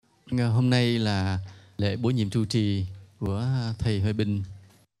Hôm nay là lễ bổ nhiệm trụ trì của thầy Huệ Bình,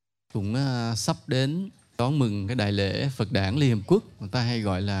 cũng sắp đến đón mừng cái đại lễ Phật Đản Liên Hợp Quốc, người ta hay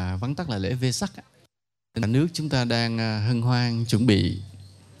gọi là vắn tắt là lễ Vesak. Cả nước chúng ta đang hân hoan chuẩn bị,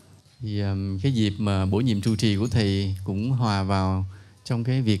 thì cái dịp mà bổ nhiệm trụ trì của thầy cũng hòa vào trong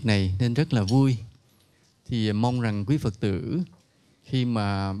cái việc này nên rất là vui. Thì mong rằng quý Phật tử khi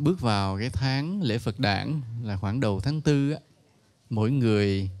mà bước vào cái tháng lễ Phật Đản là khoảng đầu tháng 4 á, mỗi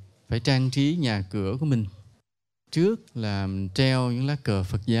người phải trang trí nhà cửa của mình. Trước là treo những lá cờ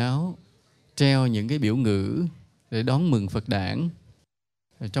Phật giáo, treo những cái biểu ngữ để đón mừng Phật Đản.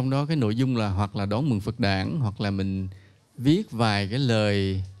 Trong đó cái nội dung là hoặc là đón mừng Phật Đản, hoặc là mình viết vài cái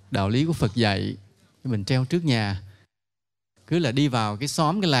lời đạo lý của Phật dạy, mình treo trước nhà. Cứ là đi vào cái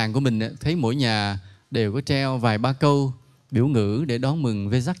xóm, cái làng của mình, thấy mỗi nhà đều có treo vài ba câu biểu ngữ để đón mừng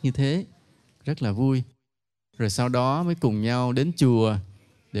Vesak như thế. Rất là vui. Rồi sau đó mới cùng nhau đến chùa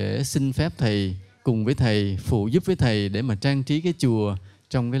để xin phép thầy, cùng với thầy, phụ giúp với thầy để mà trang trí cái chùa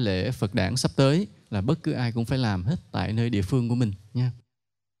trong cái lễ Phật Đản sắp tới, là bất cứ ai cũng phải làm hết tại nơi địa phương của mình nha.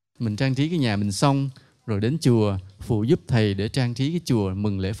 Mình trang trí cái nhà mình xong rồi đến chùa phụ giúp thầy để trang trí cái chùa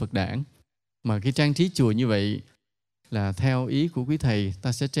mừng lễ Phật Đản. Mà cái trang trí chùa như vậy là theo ý của quý thầy,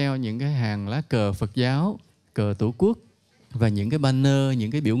 ta sẽ treo những cái hàng lá cờ Phật giáo, cờ Tổ quốc và những cái banner,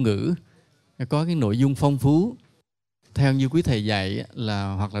 những cái biểu ngữ có cái nội dung phong phú. Theo như quý thầy dạy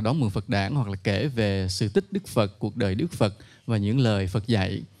là hoặc là đón mừng Phật Đản, hoặc là kể về sự tích Đức Phật, cuộc đời Đức Phật và những lời Phật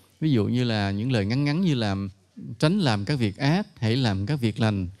dạy. Ví dụ như là những lời ngắn ngắn như là tránh làm các việc ác, hãy làm các việc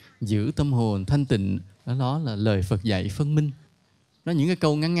lành, giữ tâm hồn thanh tịnh. Đó là lời Phật dạy phân minh. Nó những cái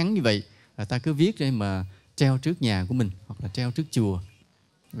câu ngắn ngắn như vậy là ta cứ viết đây mà treo trước nhà của mình hoặc là treo trước chùa.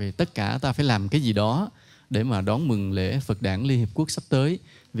 Vì tất cả ta phải làm cái gì đó để mà đón mừng lễ Phật Đản Liên Hiệp Quốc sắp tới.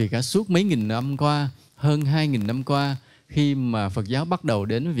 Vì cả suốt mấy nghìn năm qua, hơn 2.000 năm qua, khi mà Phật giáo bắt đầu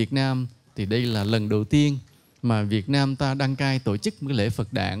đến với Việt Nam, thì đây là lần đầu tiên mà Việt Nam ta đăng cai tổ chức một cái lễ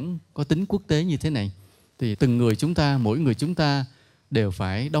Phật Đản có tính quốc tế như thế này. Thì từng người chúng ta, mỗi người chúng ta đều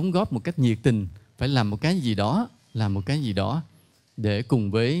phải đóng góp một cách nhiệt tình, phải làm một cái gì đó để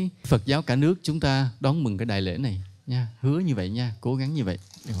cùng với Phật giáo cả nước chúng ta đón mừng cái đại lễ này nha. Hứa như vậy nha, cố gắng như vậy.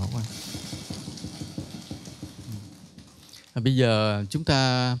 Bây giờ chúng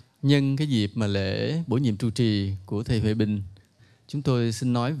ta nhân cái dịp mà lễ bổ nhiệm trụ trì của thầy Huệ Bình, chúng tôi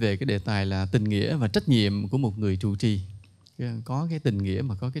xin nói về cái đề tài là tình nghĩa và trách nhiệm của một người trụ trì. Có cái tình nghĩa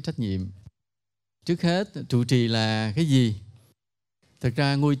mà có cái trách nhiệm. Trước hết, trụ trì là cái gì? Thật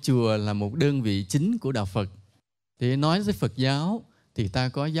ra ngôi chùa là một đơn vị chính của Đạo Phật. Thì nói với Phật giáo thì ta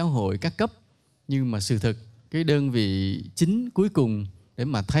có giáo hội các cấp, nhưng mà sự thật cái đơn vị chính cuối cùng để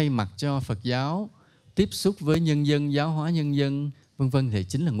mà thay mặt cho Phật giáo tiếp xúc với nhân dân, giáo hóa nhân dân, vân vân thì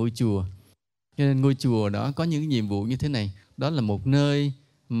chính là ngôi chùa. Cho nên ngôi chùa đó có những nhiệm vụ như thế này. Đó là một nơi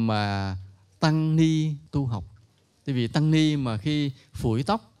mà tăng ni tu học. Tại vì tăng ni mà khi phủi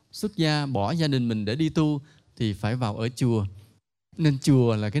tóc, xuất gia, bỏ gia đình mình để đi tu thì phải vào ở chùa. Nên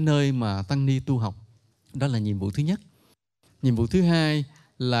chùa là cái nơi mà tăng ni tu học. Đó là nhiệm vụ thứ nhất. Nhiệm vụ thứ hai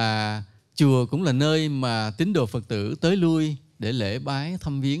là chùa cũng là nơi mà tín đồ Phật tử tới lui để lễ bái,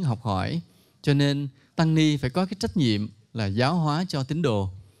 thăm viếng, học hỏi. Cho nên tăng ni phải có cái trách nhiệm là giáo hóa cho tín đồ.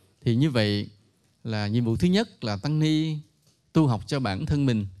 Thì như vậy là nhiệm vụ thứ nhất là tăng ni tu học cho bản thân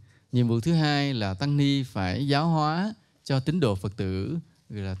mình. Nhiệm vụ thứ hai là tăng ni phải giáo hóa cho tín đồ Phật tử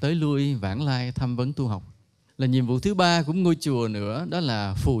là tới lui, vãng lai, thăm vấn tu học. Là nhiệm vụ thứ ba của ngôi chùa nữa, đó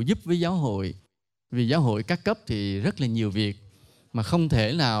là phụ giúp với giáo hội. Vì giáo hội các cấp thì rất là nhiều việc mà không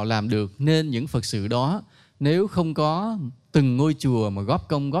thể nào làm được nên những Phật sự đó nếu không có từng ngôi chùa mà góp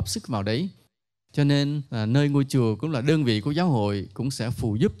công góp sức vào đấy. Cho nên nơi ngôi chùa cũng là đơn vị của giáo hội, cũng sẽ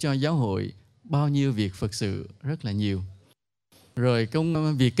phụ giúp cho giáo hội bao nhiêu việc Phật sự rất là nhiều. Rồi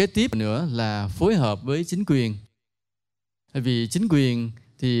công việc kế tiếp nữa là phối hợp với chính quyền. Vì chính quyền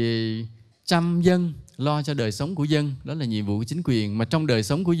thì chăm dân, lo cho đời sống của dân, đó là nhiệm vụ của chính quyền. Mà trong đời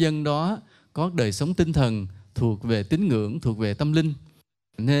sống của dân đó có đời sống tinh thần thuộc về tín ngưỡng, thuộc về tâm linh.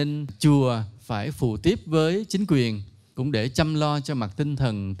 Nên chùa phải phụ tiếp với chính quyền cũng để chăm lo cho mặt tinh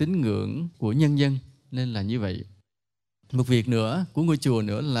thần, tín ngưỡng của nhân dân. Nên là như vậy. Một việc nữa của ngôi chùa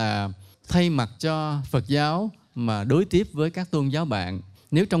nữa là thay mặt cho Phật giáo mà đối tiếp với các tôn giáo bạn.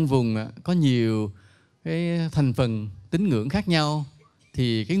 Nếu trong vùng có nhiều cái thành phần tín ngưỡng khác nhau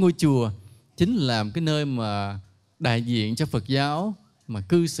thì cái ngôi chùa chính là cái nơi mà đại diện cho Phật giáo mà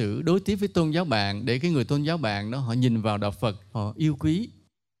cư xử đối tiếp với tôn giáo bạn, để cái người tôn giáo bạn đó họ nhìn vào Đạo Phật, họ yêu quý.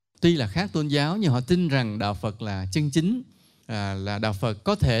 Tuy là khác tôn giáo nhưng họ tin rằng Đạo Phật là chân chính, là Đạo Phật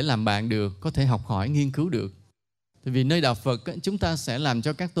có thể làm bạn được, có thể học hỏi, nghiên cứu được. Tại vì nơi Đạo Phật chúng ta sẽ làm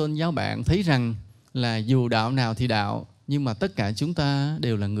cho các tôn giáo bạn thấy rằng là dù đạo nào thì đạo, Nhưng mà tất cả chúng ta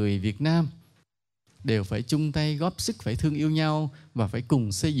đều là người Việt Nam, đều phải chung tay góp sức, phải thương yêu nhau và phải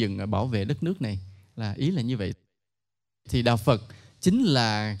cùng xây dựng và bảo vệ đất nước này. Ý là như vậy. Thì Đạo Phật chính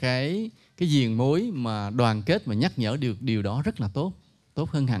là cái diền mối mà đoàn kết và nhắc nhở được điều đó rất là tốt, tốt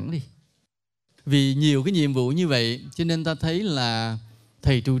hơn hẳn đi. Vì nhiều cái nhiệm vụ như vậy cho nên ta thấy là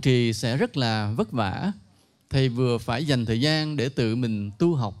thầy trụ trì sẽ rất là vất vả. Thầy vừa phải dành thời gian để tự mình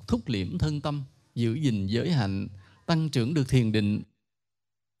tu học, thúc liễm thân tâm, giữ gìn giới hạnh, tăng trưởng được thiền định,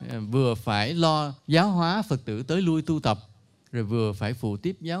 vừa phải lo giáo hóa Phật tử tới lui tu tập, rồi vừa phải phụ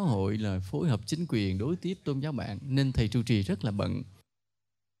tiếp giáo hội, là phối hợp chính quyền, đối tiếp tôn giáo bạn. Nên thầy trụ trì rất là bận.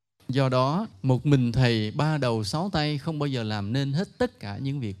 Do đó, một mình thầy ba đầu sáu tay không bao giờ làm nên hết tất cả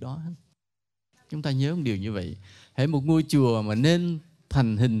những việc đó. Chúng ta nhớ một điều như vậy. Hễ một ngôi chùa mà nên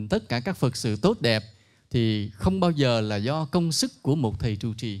thành hình tất cả các Phật sự tốt đẹp thì không bao giờ là do công sức của một thầy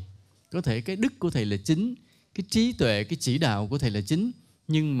trụ trì. Có thể cái đức của thầy là chính, cái trí tuệ, cái chỉ đạo của thầy là chính,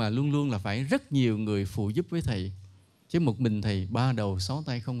 nhưng mà luôn luôn là phải rất nhiều người phụ giúp với thầy. Chứ một mình thầy ba đầu sáu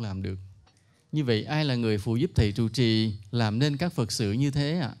tay không làm được. Như vậy ai là người phụ giúp thầy trụ trì làm nên các Phật sự như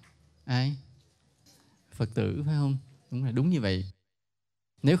thế ạ? Ai? Phật tử, phải không? Đúng như vậy.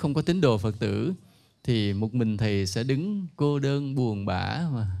 Nếu không có tín đồ Phật tử thì một mình thầy sẽ đứng cô đơn, buồn bã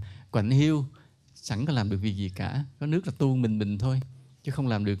mà quạnh hiu, chẳng có làm được việc gì cả. Có nước là tu mình thôi, chứ không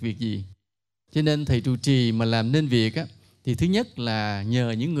làm được việc gì. Cho nên thầy trụ trì mà làm nên việc á, thì thứ nhất là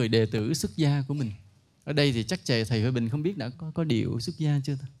nhờ những người đệ tử xuất gia của mình. Ở đây thì chắc thầy Huệ Bình không biết đã có điệu xuất gia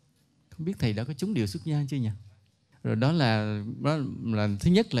chưa? Không biết thầy đã có trúng điệu xuất gia chưa nhỉ? Rồi đó là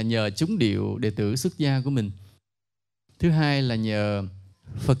thứ nhất là nhờ trúng điệu đệ tử xuất gia của mình. Thứ hai là nhờ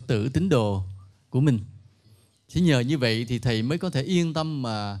Phật tử tín đồ của mình. Chỉ nhờ như vậy thì thầy mới có thể yên tâm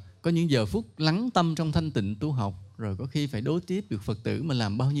mà có những giờ phút lắng tâm trong thanh tịnh tu học, rồi có khi phải đối tiếp được Phật tử mà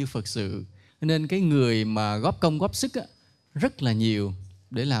làm bao nhiêu Phật sự. Nên cái người mà góp công góp sức á, rất là nhiều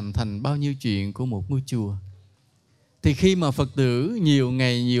để làm thành bao nhiêu chuyện của một ngôi chùa. Thì khi mà Phật tử nhiều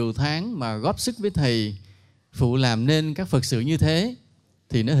ngày nhiều tháng mà góp sức với thầy phụ làm nên các Phật sự như thế,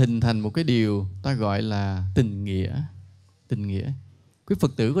 thì nó hình thành một cái điều ta gọi là tình nghĩa. Tình nghĩa. Quý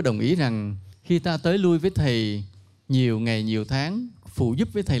Phật tử có đồng ý rằng khi ta tới lui với thầy nhiều ngày nhiều tháng, phụ giúp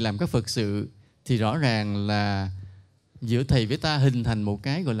với thầy làm các Phật sự, thì rõ ràng là giữa thầy với ta hình thành một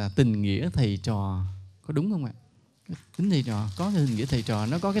cái gọi là tình nghĩa thầy trò. Có đúng không ạ? Tính thầy trò, có cái tình nghĩa thầy trò,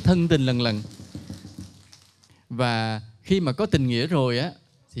 nó có cái thân tình lần lần. Và khi mà có tình nghĩa rồi á,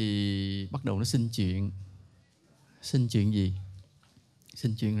 thì bắt đầu nó sinh chuyện. Sinh chuyện gì?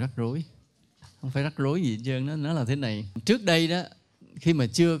 Sinh chuyện rắc rối. Không phải rắc rối gì hết trơn, nó là thế này. Trước đây đó, khi mà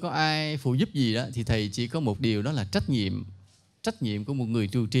chưa có ai phụ giúp gì đó, thì thầy chỉ có một điều, đó là trách nhiệm. Trách nhiệm của một người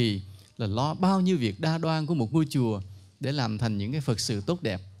trụ trì là lo bao nhiêu việc đa đoan của một ngôi chùa để làm thành những cái Phật sự tốt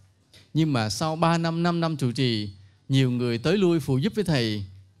đẹp. Nhưng mà sau 3 năm, 5 năm trụ trì, nhiều người tới lui phụ giúp với thầy,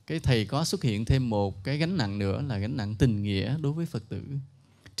 cái thầy có xuất hiện thêm một cái gánh nặng nữa, là gánh nặng tình nghĩa đối với Phật tử.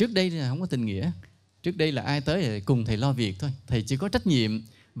 Trước đây là không có tình nghĩa. Trước đây là ai tới thì cùng thầy lo việc thôi. Thầy chỉ có trách nhiệm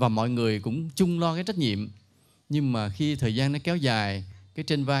và mọi người cũng chung lo cái trách nhiệm. Nhưng mà khi thời gian nó kéo dài, cái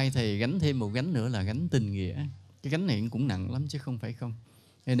trên vai thầy gánh thêm một gánh nữa là gánh tình nghĩa. Cái gánh này cũng nặng lắm chứ không phải không.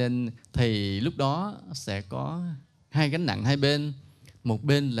 Cho nên thầy lúc đó sẽ có hai gánh nặng hai bên. Một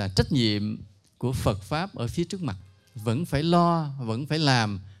bên là trách nhiệm của Phật Pháp ở phía trước mặt, vẫn phải lo, vẫn phải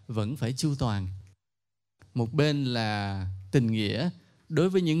làm, vẫn phải chu toàn. Một bên là tình nghĩa đối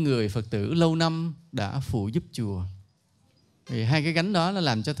với những người Phật tử lâu năm đã phụ giúp chùa. Thì hai cái gánh đó nó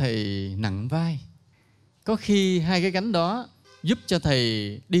làm cho thầy nặng vai. Có khi hai cái gánh đó giúp cho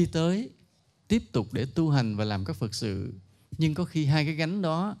thầy đi tới, tiếp tục để tu hành và làm các Phật sự. Nhưng có khi hai cái gánh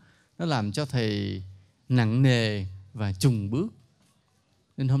đó nó làm cho thầy nặng nề và chùng bước.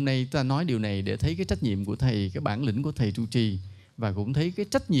 Nên hôm nay ta nói điều này để thấy cái trách nhiệm của thầy, cái bản lĩnh của thầy trụ trì, và cũng thấy cái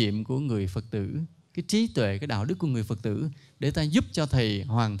trách nhiệm của người Phật tử, cái trí tuệ, cái đạo đức của người Phật tử, để ta giúp cho thầy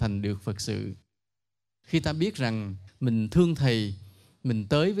hoàn thành được Phật sự. Khi ta biết rằng mình thương thầy, mình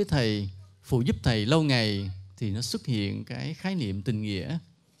tới với thầy, phụ giúp thầy lâu ngày, thì nó xuất hiện cái khái niệm tình nghĩa.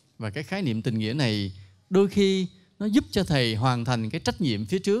 Và cái khái niệm tình nghĩa này đôi khi nó giúp cho thầy hoàn thành cái trách nhiệm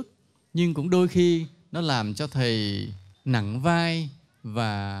phía trước, nhưng cũng đôi khi nó làm cho thầy nặng vai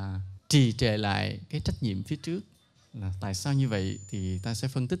và trì trệ lại cái trách nhiệm phía trước. Là tại sao như vậy thì ta sẽ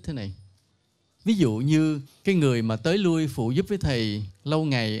phân tích thế này. Ví dụ như cái người mà tới lui phụ giúp với thầy lâu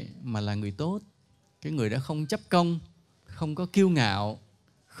ngày mà là người tốt, cái người đã không chấp công, không có kiêu ngạo,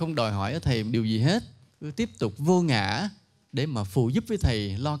 không đòi hỏi ở thầy điều gì hết, cứ tiếp tục vô ngã để mà phụ giúp với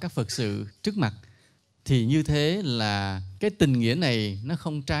thầy lo các Phật sự trước mặt, thì như thế là cái tình nghĩa này nó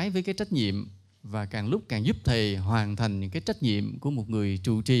không trái với cái trách nhiệm, và càng lúc càng giúp thầy hoàn thành những cái trách nhiệm của một người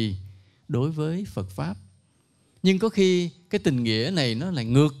trụ trì đối với Phật Pháp. Nhưng có khi cái tình nghĩa này nó lại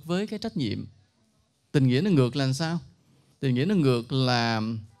ngược với cái trách nhiệm. Tình nghĩa nó ngược là làm sao? Tình nghĩa nó ngược là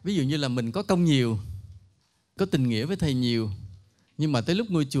ví dụ như là mình có công nhiều, có tình nghĩa với thầy nhiều, nhưng mà tới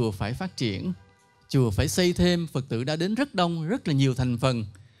lúc ngôi chùa phải phát triển, chùa phải xây thêm, Phật tử đã đến rất đông, rất là nhiều thành phần,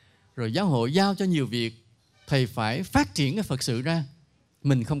 rồi giáo hội giao cho nhiều việc, thầy phải phát triển cái Phật sự ra,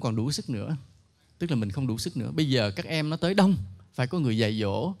 mình không còn đủ sức nữa. Tức là mình không đủ sức nữa. Bây giờ các em nó tới đông, phải có người dạy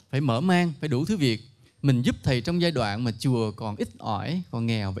dỗ, phải mở mang, phải đủ thứ việc. Mình giúp thầy trong giai đoạn mà chùa còn ít ỏi, còn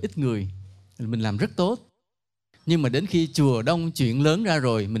nghèo và ít người, mình làm rất tốt. Nhưng mà đến khi chùa đông, chuyện lớn ra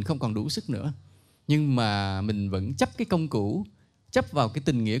rồi, mình không còn đủ sức nữa. Nhưng mà mình vẫn chấp cái công cũ, chấp vào cái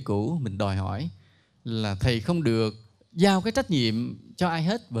tình nghĩa cũ. Mình đòi hỏi là thầy không được giao cái trách nhiệm cho ai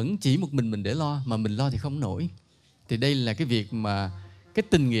hết, vẫn chỉ một mình để lo, mà mình lo thì không nổi. Thì đây là cái việc mà cái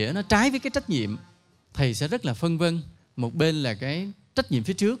tình nghĩa nó trái với cái trách nhiệm. Thầy sẽ rất là phân vân. Một bên là cái trách nhiệm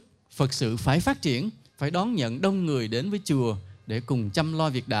phía trước, Phật sự phải phát triển, phải đón nhận đông người đến với chùa để cùng chăm lo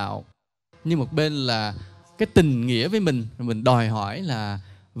việc đạo. Nhưng một bên là cái tình nghĩa với mình đòi hỏi là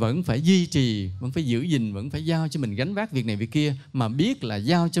vẫn phải duy trì, vẫn phải giữ gìn, vẫn phải giao cho mình gánh vác việc này việc kia, mà biết là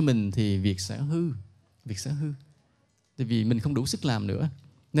giao cho mình thì việc sẽ hư. Tại vì mình không đủ sức làm nữa.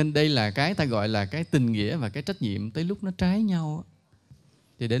 Nên đây là cái ta gọi là cái tình nghĩa và cái trách nhiệm tới lúc nó trái nhau.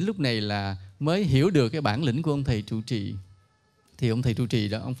 Thì đến lúc này là mới hiểu được cái bản lĩnh của ông thầy trụ trì. Thì ông thầy trụ trì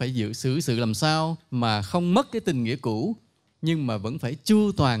đó, ông phải xử sự làm sao mà không mất cái tình nghĩa cũ, nhưng mà vẫn phải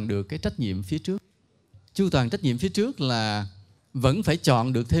chu toàn được cái trách nhiệm phía trước. Chu toàn trách nhiệm phía trước là vẫn phải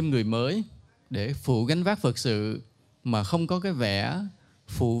chọn được thêm người mới để phụ gánh vác Phật sự, mà không có cái vẻ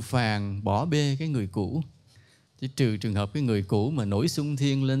phụ phàng bỏ bê cái người cũ. Chỉ trừ trường hợp cái người cũ mà nổi xung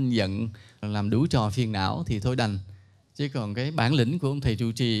thiên lên giận, làm đủ trò phiền não thì thôi đành. Chứ còn cái bản lĩnh của ông thầy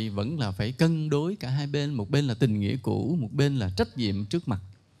trụ trì vẫn là phải cân đối cả hai bên. Một bên là tình nghĩa cũ, một bên là trách nhiệm trước mặt.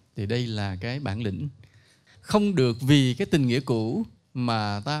 Thì đây là cái bản lĩnh. Không được vì cái tình nghĩa cũ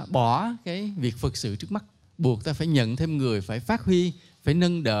mà ta bỏ cái việc Phật sự trước mắt. Buộc ta phải nhận thêm người, phải phát huy, phải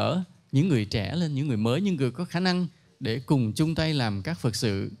nâng đỡ những người trẻ lên, những người mới, những người có khả năng để cùng chung tay làm các Phật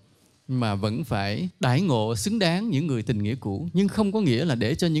sự. Mà vẫn phải đãi ngộ xứng đáng những người tình nghĩa cũ. Nhưng không có nghĩa là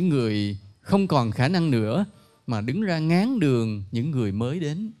để cho những người không còn khả năng nữa mà đứng ra ngáng đường những người mới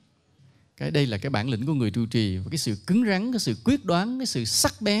đến. Đây là cái bản lĩnh của người trụ trì, và cái sự cứng rắn, cái sự quyết đoán, cái sự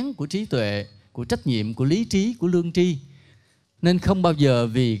sắc bén của trí tuệ, của trách nhiệm, của lý trí, của lương tri. Nên không bao giờ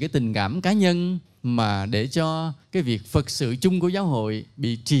vì cái tình cảm cá nhân mà để cho cái việc Phật sự chung của giáo hội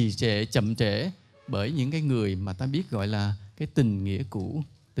bị trì trệ, chậm trễ bởi những cái người mà ta biết gọi là cái tình nghĩa cũ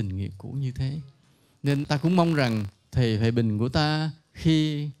như thế. Nên ta cũng mong rằng thầy Huệ Bình của ta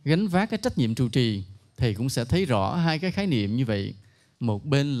khi gánh vác cái trách nhiệm trụ trì, thầy cũng sẽ thấy rõ hai cái khái niệm như vậy. Một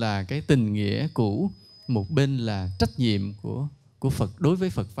bên là cái tình nghĩa cũ, một bên là trách nhiệm của Phật đối với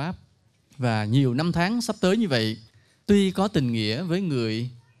Phật Pháp. Và nhiều năm tháng sắp tới như vậy, tuy có tình nghĩa với người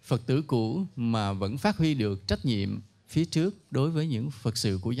Phật tử cũ mà vẫn phát huy được trách nhiệm phía trước đối với những Phật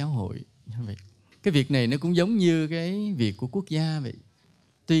sự của giáo hội. Cái việc này nó cũng giống như cái việc của quốc gia vậy.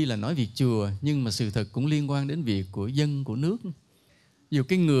 Tuy là nói việc chùa, nhưng mà sự thật cũng liên quan đến việc của dân, của nước. Dù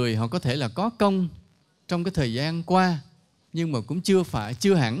cái người họ có thể là có công trong cái thời gian qua, nhưng mà cũng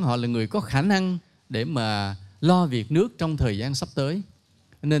chưa hẳn họ là người có khả năng để mà lo việc nước trong thời gian sắp tới.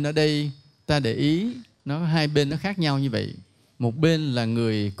 Nên ở đây ta để ý, hai bên nó khác nhau như vậy. Một bên là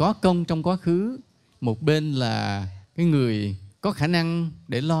người có công trong quá khứ, một bên là cái người có khả năng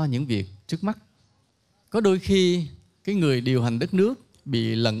để lo những việc trước mắt. Có đôi khi cái người điều hành đất nước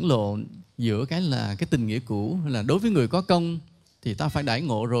bị lẫn lộn giữa cái là cái tình nghĩa cũ, là đối với người có công thì ta phải đãi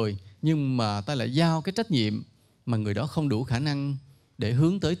ngộ rồi, nhưng mà ta lại giao cái trách nhiệm mà người đó không đủ khả năng để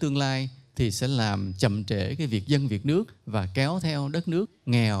hướng tới tương lai, thì sẽ làm chậm trễ cái việc dân việc nước và kéo theo đất nước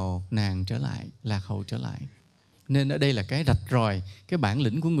nghèo nàn trở lại, lạc hậu trở lại. Nên ở đây là cái rạch ròi, cái bản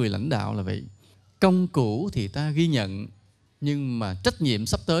lĩnh của người lãnh đạo là vậy. Công cũ thì ta ghi nhận, nhưng mà trách nhiệm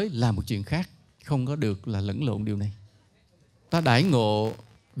sắp tới là một chuyện khác, không có được là lẫn lộn điều này. Ta đãi ngộ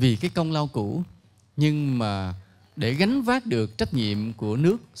vì cái công lao cũ, nhưng mà để gánh vác được trách nhiệm của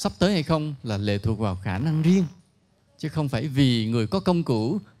nước sắp tới hay không là lệ thuộc vào khả năng riêng. Chứ không phải vì người có công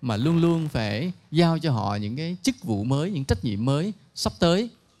cũ mà luôn luôn phải giao cho họ những cái chức vụ mới, những trách nhiệm mới sắp tới,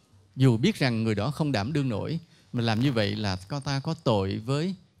 dù biết rằng người đó không đảm đương nổi. Mà làm như vậy là ta có tội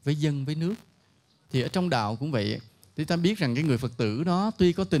với dân, với nước. Thì ở trong đạo cũng vậy. Thì ta biết rằng cái người Phật tử đó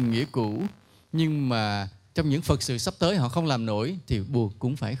tuy có tình nghĩa cũ, nhưng mà trong những Phật sự sắp tới họ không làm nổi thì buộc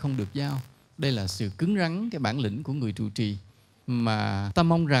cũng phải không được giao. Đây là sự cứng rắn, cái bản lĩnh của người trụ trì. Mà ta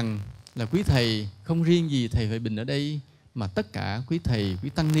mong rằng là quý thầy, không riêng gì thầy Huệ Bình ở đây, mà tất cả quý thầy, quý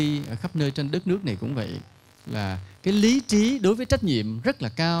tăng ni ở khắp nơi trên đất nước này cũng vậy, là cái lý trí đối với trách nhiệm rất là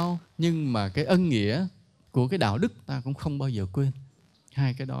cao, nhưng mà cái ân nghĩa của cái đạo đức ta cũng không bao giờ quên.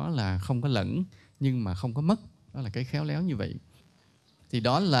 Hai cái đó là không có lẫn nhưng mà không có mất. Đó là cái khéo léo như vậy. Thì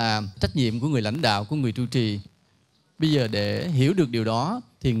đó là trách nhiệm của người lãnh đạo, của người trụ trì. Bây giờ để hiểu được điều đó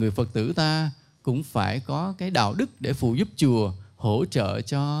thì người Phật tử ta cũng phải có cái đạo đức để phụ giúp chùa, hỗ trợ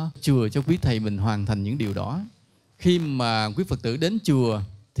cho chùa, cho quý thầy mình hoàn thành những điều đó. Khi mà quý Phật tử đến chùa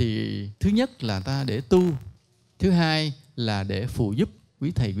thì thứ nhất là ta để tu, thứ hai là để phụ giúp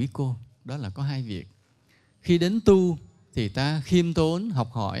quý thầy quý cô. Đó là có hai việc. Khi đến tu thì ta khiêm tốn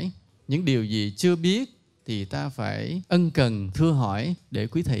học hỏi, những điều gì chưa biết thì ta phải ân cần thưa hỏi để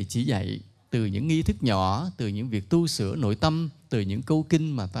quý thầy chỉ dạy, từ những nghi thức nhỏ, từ những việc tu sửa nội tâm, từ những câu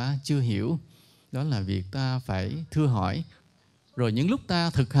kinh mà ta chưa hiểu. Đó là việc ta phải thưa hỏi. Rồi những lúc ta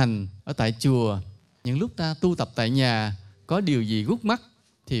thực hành ở tại chùa, những lúc ta tu tập tại nhà, có điều gì gút mắt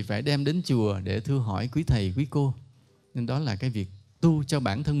thì phải đem đến chùa để thưa hỏi quý thầy quý cô. Nên đó là cái việc tu cho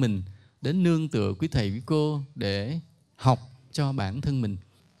bản thân mình, đến nương tựa quý thầy quý cô để học cho bản thân mình.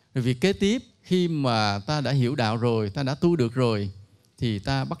 Rồi việc kế tiếp, khi mà ta đã hiểu đạo rồi, ta đã tu được rồi, thì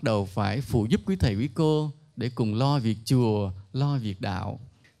ta bắt đầu phải phụ giúp quý thầy quý cô để cùng lo việc chùa, lo việc đạo.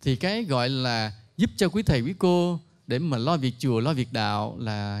 Thì cái gọi là giúp cho quý thầy quý cô để mà lo việc chùa, lo việc đạo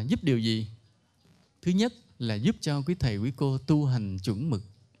là giúp điều gì? Thứ nhất là giúp cho quý thầy quý cô tu hành chuẩn mực.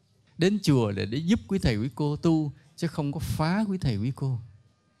 Đến chùa để giúp quý thầy quý cô tu, chứ không có phá quý thầy quý cô.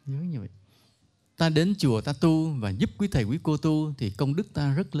 Nhớ như vậy. Ta đến chùa ta tu và giúp quý thầy quý cô tu thì công đức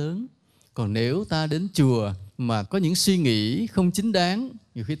ta rất lớn. Còn nếu ta đến chùa mà có những suy nghĩ không chính đáng,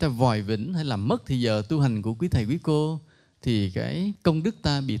 nhiều khi ta vòi vĩnh hay làm mất thì giờ tu hành của quý thầy quý cô, thì cái công đức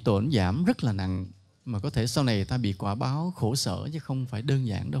ta bị tổn giảm rất là nặng, mà có thể sau này ta bị quả báo khổ sở chứ không phải đơn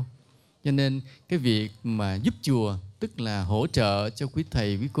giản đâu. Cho nên cái việc mà giúp chùa tức là hỗ trợ cho quý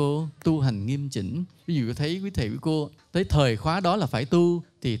thầy quý cô tu hành nghiêm chỉnh. Ví dụ thấy quý thầy quý cô tới thời khóa đó là phải tu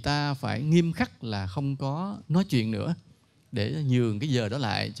thì ta phải nghiêm khắc là không có nói chuyện nữa, để nhường cái giờ đó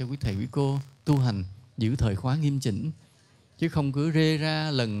lại cho quý thầy quý cô tu hành, giữ thời khóa nghiêm chỉnh. Chứ không cứ rê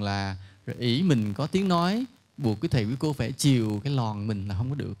ra lần là rồi ý mình có tiếng nói, buộc quý thầy quý cô phải chiều cái lòn mình là không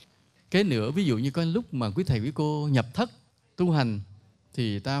có được. Cái nữa, ví dụ như có lúc mà quý thầy quý cô nhập thất tu hành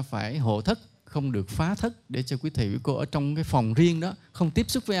thì ta phải hộ thất, không được phá thất, để cho quý thầy quý cô ở trong cái phòng riêng đó không tiếp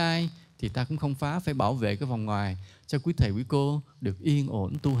xúc với ai, thì ta cũng không phá, phải bảo vệ cái vòng ngoài cho quý thầy quý cô được yên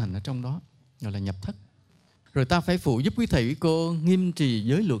ổn tu hành ở trong đó, gọi là nhập thất. Rồi ta phải phụ giúp quý thầy quý cô nghiêm trì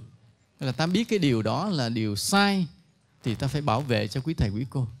giới luật, là ta biết cái điều đó là điều sai thì ta phải bảo vệ cho quý thầy quý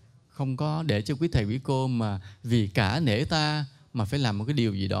cô, không có để cho quý thầy quý cô mà vì cả nể ta mà phải làm một cái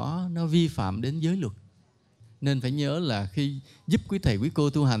điều gì đó nó vi phạm đến giới luật. Nên phải nhớ là khi giúp quý thầy quý cô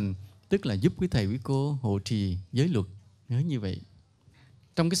tu hành tức là giúp quý thầy quý cô hộ trì giới luật. Nhớ như vậy.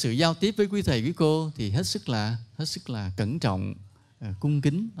 Trong cái sự giao tiếp với quý thầy quý cô thì hết sức là cẩn trọng, cung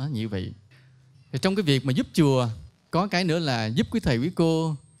kính đó, như vậy. Thì trong cái việc mà giúp chùa có cái nữa là giúp quý thầy quý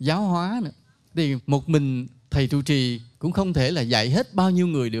cô giáo hóa nữa. Thì một mình thầy trụ trì cũng không thể là dạy hết bao nhiêu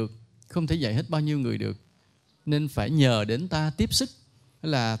người được, không thể dạy hết bao nhiêu người được, nên phải nhờ đến ta tiếp sức.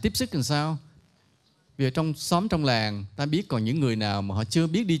 Là tiếp sức làm sao? Vì trong xóm trong làng ta biết còn những người nào mà họ chưa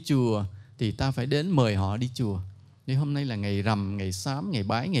biết đi chùa thì ta phải đến mời họ đi chùa. Nếu hôm nay là ngày rằm, ngày sám, ngày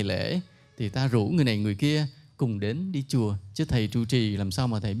bái, ngày lễ thì ta rủ người này người kia cùng đến đi chùa. Chứ thầy trụ trì làm sao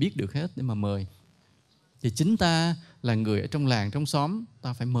mà thầy biết được hết để mà mời. Thì chính ta là người ở trong làng, trong xóm,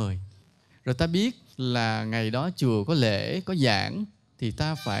 ta phải mời. Rồi ta biết là ngày đó chùa có lễ, có giảng thì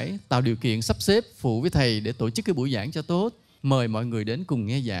ta phải tạo điều kiện sắp xếp phụ với thầy để tổ chức cái buổi giảng cho tốt, mời mọi người đến cùng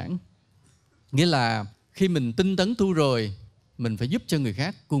nghe giảng. Nghĩa là khi mình tinh tấn tu rồi, mình phải giúp cho người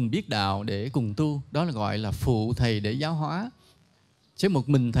khác cùng biết đạo để cùng tu. Đó là gọi là phụ thầy để giáo hóa. Chứ một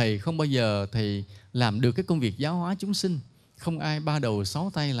mình thầy không bao giờ thầy làm được cái công việc giáo hóa chúng sinh. Không ai ba đầu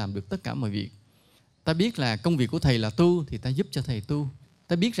sáu tay làm được tất cả mọi việc. Ta biết là công việc của thầy là tu thì ta giúp cho thầy tu.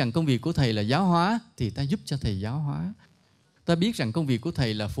 Ta biết rằng công việc của thầy là giáo hóa thì ta giúp cho thầy giáo hóa. Ta biết rằng công việc của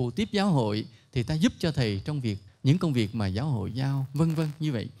thầy là phù tiếp giáo hội thì ta giúp cho thầy trong những công việc mà giáo hội giao, vân vân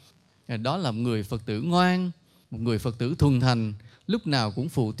như vậy. Đó là một người Phật tử ngoan, một người Phật tử thuần thành, lúc nào cũng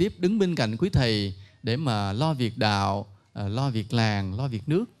phụ tiếp đứng bên cạnh quý thầy để mà lo việc đạo, lo việc làng, lo việc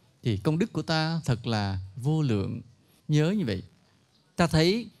nước, thì công đức của ta thật là vô lượng. Nhớ như vậy. Ta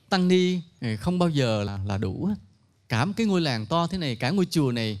thấy tăng ni không bao giờ là đủ. Cả một cái ngôi làng to thế này, cả ngôi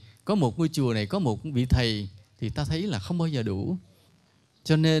chùa này, có một ngôi chùa này có một vị thầy thì ta thấy là không bao giờ đủ.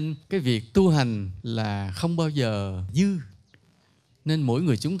 Cho nên cái việc tu hành là không bao giờ dư. Nên mỗi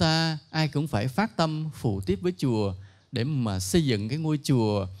người chúng ta ai cũng phải phát tâm phụ tiếp với chùa để mà xây dựng cái ngôi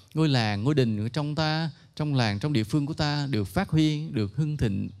chùa, ngôi làng, ngôi đình trong ta, trong làng, trong địa phương của ta được phát huy, được hưng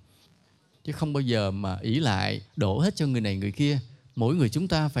thịnh. Chứ không bao giờ mà ỷ lại đổ hết cho người này người kia. mỗi người chúng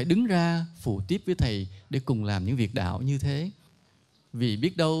ta phải đứng ra phụ tiếp với Thầy để cùng làm những việc đạo như thế. Vì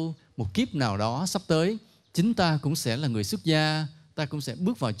biết đâu một kiếp nào đó sắp tới, chính ta cũng sẽ là người xuất gia, ta cũng sẽ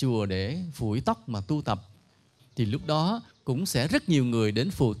bước vào chùa để phủi tóc mà tu tập. Thì lúc đó cũng sẽ rất nhiều người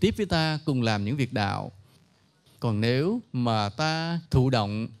đến phụ tiếp với ta cùng làm những việc đạo. Còn nếu mà ta thụ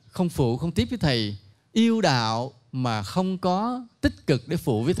động, không phụ, không tiếp với Thầy, yêu đạo mà không có tích cực để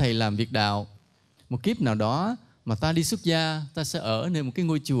phụ với Thầy làm việc đạo, một kiếp nào đó mà ta đi xuất gia, ta sẽ ở nơi một cái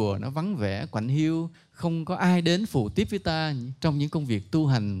ngôi chùa nó vắng vẻ, quạnh hiu, không có ai đến phụ tiếp với ta trong những công việc tu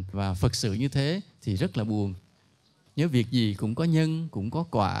hành và Phật sự như thế thì rất là buồn. Nhớ việc gì cũng có nhân, cũng có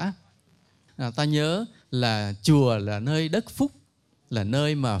quả. Ta nhớ là chùa là nơi đất phúc, là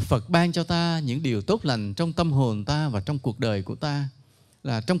nơi mà Phật ban cho ta những điều tốt lành trong tâm hồn ta và trong cuộc đời của ta.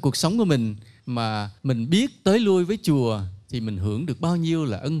 Là trong cuộc sống của mình mà mình biết tới lui với chùa thì mình hưởng được bao nhiêu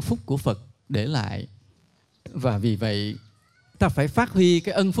là ân phúc của Phật để lại. Và vì vậy ta phải phát huy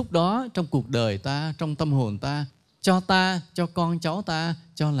cái ân phúc đó trong cuộc đời ta, trong tâm hồn ta, cho con cháu ta,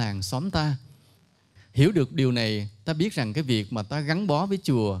 cho làng xóm ta. Hiểu được điều này, ta biết rằng cái việc mà ta gắn bó với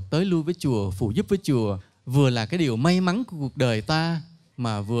chùa, tới lui với chùa, phụ giúp với chùa vừa là cái điều may mắn của cuộc đời ta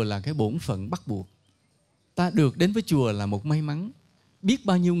mà vừa là cái bổn phận bắt buộc. Ta được đến với chùa là một may mắn. Biết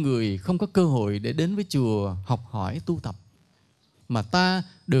bao nhiêu người không có cơ hội để đến với chùa học hỏi tu tập. Mà ta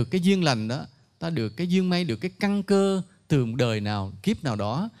được cái duyên lành đó, ta được cái duyên may, được cái căn cơ từ một đời nào, kiếp nào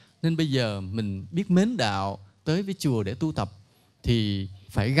đó. Nên bây giờ mình biết mến đạo, tới với chùa để tu tập thì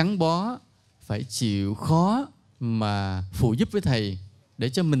phải gắn bó, phải chịu khó mà phụ giúp với Thầy để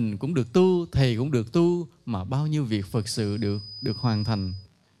cho mình cũng được tu, Thầy cũng được tu, mà bao nhiêu việc Phật sự được hoàn thành.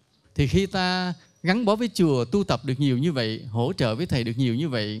 Thì khi ta gắn bó với chùa, tu tập được nhiều như vậy, hỗ trợ với Thầy được nhiều như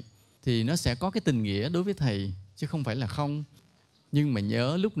vậy thì nó sẽ có cái tình nghĩa đối với Thầy, chứ không phải là không. Nhưng mà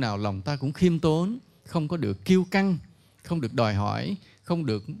nhớ lúc nào lòng ta cũng khiêm tốn, không có được kiêu căng, không được đòi hỏi, không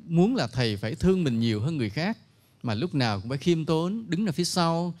được muốn là Thầy phải thương mình nhiều hơn người khác, mà lúc nào cũng phải khiêm tốn, đứng ở phía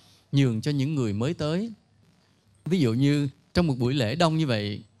sau, nhường cho những người mới tới. Ví dụ như trong một buổi lễ đông như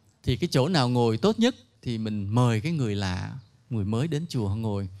vậy, thì cái chỗ nào ngồi tốt nhất thì mình mời cái người lạ, người mới đến chùa họ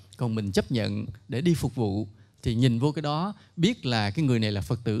ngồi. Còn mình chấp nhận để đi phục vụ thì nhìn vô cái đó biết là cái người này là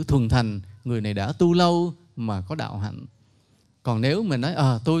Phật tử thuần thành, người này đã tu lâu mà có đạo hạnh. Còn nếu mình nói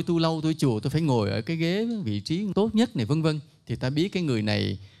tôi tu lâu, tôi chùa, tôi phải ngồi ở cái ghế vị trí tốt nhất này vân vân, thì ta biết cái người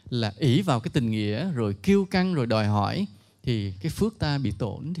này là ỷ vào cái tình nghĩa rồi kiêu căng rồi đòi hỏi, thì cái phước ta bị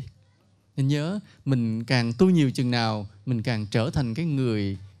tổn đi. Nên nhớ mình càng tu nhiều chừng nào, mình càng trở thành cái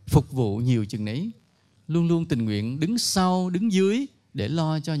người phục vụ nhiều chừng nấy. Luôn luôn tình nguyện đứng sau, đứng dưới để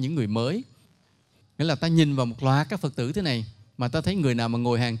lo cho những người mới. Nghĩa là ta nhìn vào một loạt các Phật tử thế này mà ta thấy người nào mà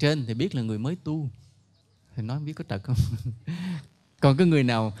ngồi hàng trên thì biết là người mới tu. Thì nói không biết có trật không? Còn cái người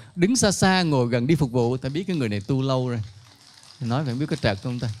nào đứng xa xa ngồi gần đi phục vụ, ta biết cái người này tu lâu rồi. Thì nói phải không biết có trật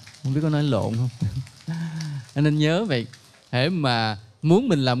không ta? Không biết có nói lộn không? Nên nhớ vậy, hễ mà muốn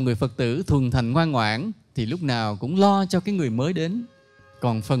mình làm người Phật tử thuần thành ngoan ngoãn thì lúc nào cũng lo cho cái người mới đến.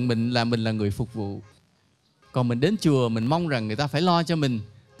 Còn phần mình là người phục vụ. Còn mình đến chùa mình mong rằng người ta phải lo cho mình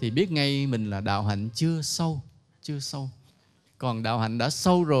thì biết ngay mình là đạo hạnh chưa sâu. Còn đạo hạnh đã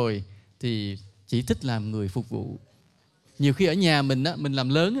sâu rồi thì chỉ thích làm người phục vụ. Nhiều khi ở nhà mình mình làm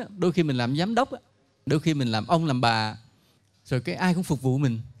lớn, đôi khi mình làm giám đốc, đôi khi mình làm ông làm bà, rồi cái ai cũng phục vụ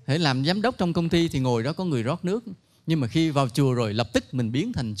mình. Hễ làm giám đốc trong công ty thì ngồi đó có người rót nước, nhưng mà khi vào chùa rồi lập tức mình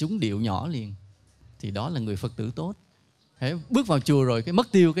biến thành chúng điệu nhỏ liền, thì đó là người Phật tử tốt. Hễ bước vào chùa rồi cái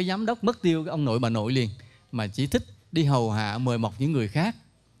mất tiêu cái giám đốc, mất tiêu cái ông nội bà nội liền, mà chỉ thích đi hầu hạ mời mọc những người khác,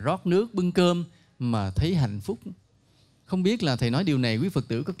 rót nước bưng cơm mà thấy hạnh phúc. Không biết là Thầy nói điều này quý Phật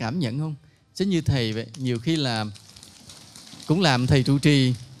tử có cảm nhận không? Chứ như Thầy vậy, nhiều khi là cũng làm thầy trụ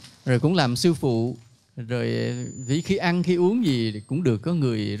trì, rồi cũng làm sư phụ, rồi vì khi ăn khi uống gì cũng được có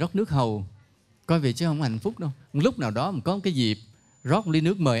người rót nước hầu. Coi vậy chứ không hạnh phúc đâu. Một lúc nào đó mình có một cái dịp rót một ly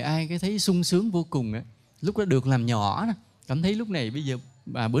nước mời ai cái thấy sung sướng vô cùng á. Lúc đó được làm nhỏ đó, cảm thấy lúc này bây giờ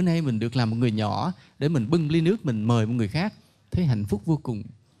bữa nay mình được làm một người nhỏ để mình bưng ly nước mình mời một người khác, thấy hạnh phúc vô cùng.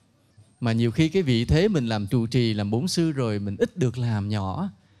 Mà nhiều khi cái vị thế mình làm trụ trì, làm bổn sư rồi mình ít được làm nhỏ.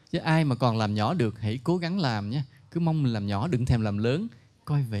 Chứ ai mà còn làm nhỏ được hãy cố gắng làm nhé. Cứ mong mình làm nhỏ, đừng thèm làm lớn.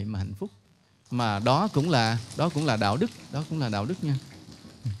 Coi vậy mà hạnh phúc. Mà đó cũng là đạo đức, đó cũng là đạo đức nha.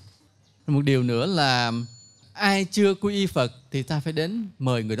 Một điều nữa là ai chưa quy y Phật thì ta phải đến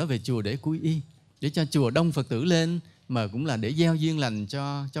mời người đó về chùa để quy y, để cho chùa đông Phật tử lên, mà cũng là để gieo duyên lành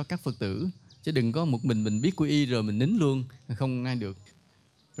cho các Phật tử. Chứ đừng có một mình biết quy y rồi mình nín luôn, không ai được.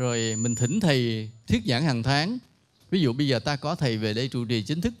 Rồi mình thỉnh thầy thuyết giảng hàng tháng. Ví dụ bây giờ ta có thầy về đây trụ trì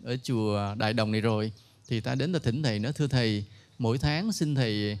chính thức ở chùa Đại Đồng này rồi, thì ta đến ta thỉnh thầy nói: thưa thầy, mỗi tháng xin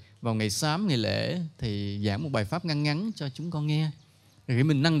thầy vào ngày sám, ngày lễ thì giảng một bài pháp ngắn ngắn cho chúng con nghe. Rồi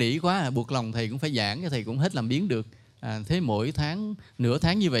mình năn nỉ quá, buộc lòng thầy cũng phải giảng, cho thầy cũng hết làm biếng được. Thế mỗi tháng, nửa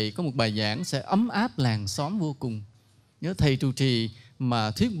tháng như vậy có một bài giảng sẽ ấm áp làng xóm vô cùng. Nhớ thầy trụ trì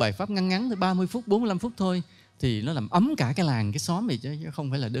mà thuyết bài pháp ngắn ngắn tới 30 phút, 45 phút thôi thì nó làm ấm cả cái làng, cái xóm này chứ không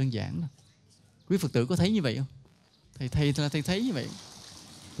phải là đơn giản đâu. Quý Phật tử có thấy như vậy không? Thầy thấy như vậy.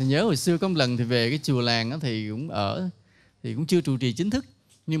 Thầy nhớ hồi xưa có một lần thì về cái chùa làng đó, thầy cũng ở, thì cũng chưa trụ trì chính thức,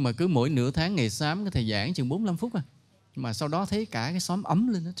 nhưng mà cứ mỗi nửa tháng ngày xám cái thầy giảng chừng 45 phút mà sau đó thấy cả cái xóm ấm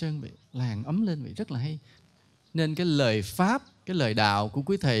lên hết trơn vậy, làng ấm lên vậy, rất là hay. Nên cái lời pháp, cái lời đạo của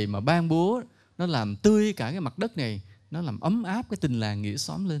quý thầy mà ban bố, nó làm tươi cả cái mặt đất này, nó làm ấm áp cái tình làng nghĩa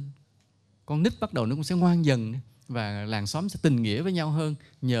xóm lên. Con nít bắt đầu nó cũng sẽ ngoan dần, và làng xóm sẽ tình nghĩa với nhau hơn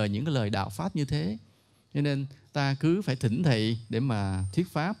nhờ những cái lời đạo pháp như thế. Cho nên ta cứ phải thỉnh thầy để mà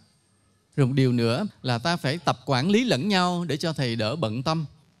thuyết pháp. Rồi một điều nữa là ta phải tập quản lý lẫn nhau để cho thầy đỡ bận tâm.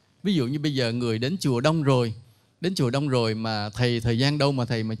 Ví dụ như bây giờ người đến chùa đông rồi mà thầy thời gian đâu mà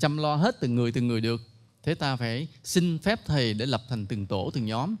thầy mà chăm lo hết từng người được. Thế ta phải xin phép thầy để lập thành từng tổ, từng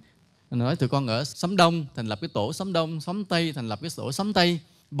nhóm. Nói tụi con ở xóm Đông thành lập cái tổ xóm Đông, xóm Tây thành lập cái tổ xóm Tây,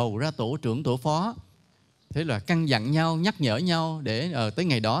 bầu ra tổ trưởng, tổ phó. Thế là căn dặn nhau, nhắc nhở nhau để tới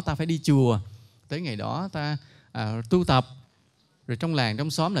ngày đó ta phải đi chùa, tới ngày đó ta tu tập. Rồi trong làng,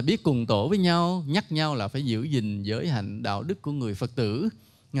 trong xóm là biết cùng tổ với nhau, nhắc nhau là phải giữ gìn giới hạnh đạo đức của người Phật tử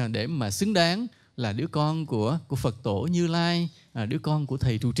để mà xứng đáng là đứa con của Phật tổ Như Lai, đứa con của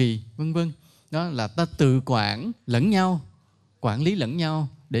thầy trụ trì, vân vân. Đó là ta tự quản lẫn nhau, quản lý lẫn nhau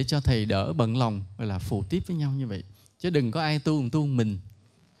để cho thầy đỡ bận lòng, gọi là phụ tiếp với nhau như vậy. Chứ đừng có ai tu mình.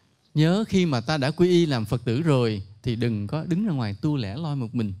 Nhớ khi mà ta đã quy y làm Phật tử rồi thì đừng có đứng ra ngoài tu lẻ loi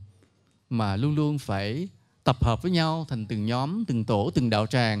một mình, mà luôn luôn phải tập hợp với nhau thành từng nhóm, từng tổ, từng đạo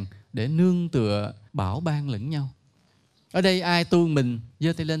tràng để nương tựa bảo ban lẫn nhau. Ở đây ai tu mình,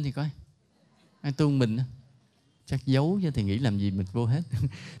 giơ tay lên thì coi. Ai tu mình? Chắc giấu chứ thì nghĩ làm gì mình vô hết.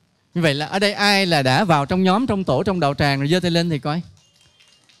 Như vậy là ở đây ai là đã vào trong nhóm, trong tổ, trong đạo tràng rồi, giơ tay lên thì coi.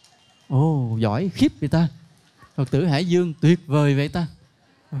 Ồ, giỏi khiếp vậy ta. Phật tử Hải Dương tuyệt vời vậy ta.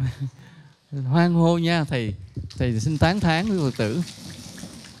 Hoan hô nha, thầy xin tán thán với Phật tử.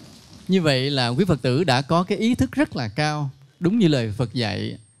 Như vậy là quý Phật tử đã có cái ý thức rất là cao. Đúng như lời Phật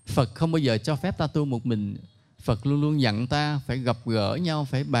dạy, Phật không bao giờ cho phép ta tu một mình. Phật luôn luôn dặn ta phải gặp gỡ nhau,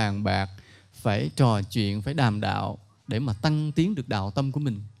 phải bàn bạc, phải trò chuyện, phải đàm đạo để mà tăng tiến được đạo tâm của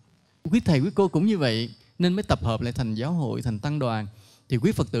mình. Quý thầy, quý cô cũng như vậy, nên mới tập hợp lại thành giáo hội, thành tăng đoàn. Thì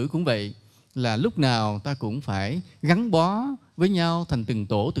quý Phật tử cũng vậy, là lúc nào ta cũng phải gắn bó với nhau thành từng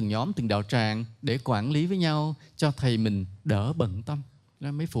tổ, từng nhóm, từng đạo tràng để quản lý với nhau cho thầy mình đỡ bận tâm.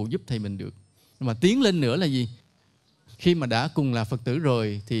 Nó mới phụ giúp thầy mình được. Mà tiến lên nữa là gì? Khi mà đã cùng là Phật tử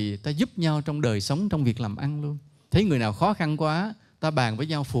rồi thì ta giúp nhau trong đời sống, trong việc làm ăn luôn. Thấy người nào khó khăn quá, ta bàn với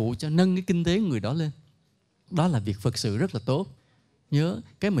nhau phụ cho nâng cái kinh tế người đó lên. Đó là việc Phật sự rất là tốt. Nhớ,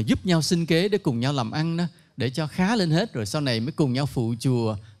 cái mà giúp nhau sinh kế để cùng nhau làm ăn đó, để cho khá lên hết rồi sau này mới cùng nhau phụ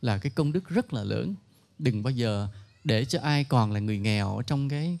chùa là cái công đức rất là lớn. Đừng bao giờ để cho ai còn là người nghèo ở trong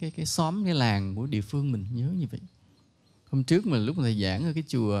cái xóm, cái làng của địa phương mình, nhớ như vậy. Hôm trước mà lúc mà thầy giảng ở cái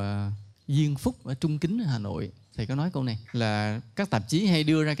chùa Diên Phúc ở Trung Kính, Hà Nội, thầy có nói câu này là các tạp chí hay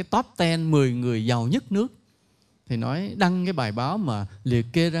đưa ra cái top 10 10 người giàu nhất nước. Thầy nói đăng cái bài báo mà liệt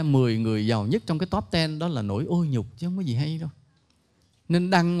kê ra 10 người giàu nhất trong cái top 10 đó là nỗi ô nhục chứ không có gì hay đâu. Nên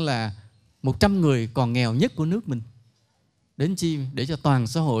đăng là 100 người còn nghèo nhất của nước mình. Đến chi để cho toàn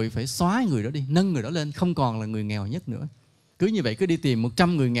xã hội phải xóa người đó đi, nâng người đó lên, không còn là người nghèo nhất nữa. Cứ như vậy cứ đi tìm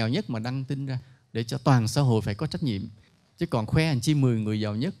 100 người nghèo nhất mà đăng tin ra để cho toàn xã hội phải có trách nhiệm. Chứ còn khoe hành chi 10 người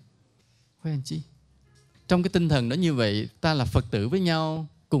giàu nhất, khoe hành chi. Trong cái tinh thần đó như vậy, ta là Phật tử với nhau,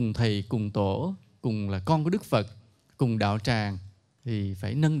 cùng thầy, cùng tổ, cùng là con của Đức Phật, cùng đạo tràng thì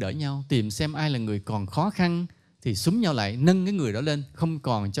phải nâng đỡ nhau, tìm xem ai là người còn khó khăn thì xúm nhau lại nâng cái người đó lên, không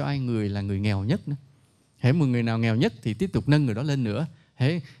còn cho ai người là người nghèo nhất nữa. Hễ một người nào nghèo nhất thì tiếp tục nâng người đó lên nữa.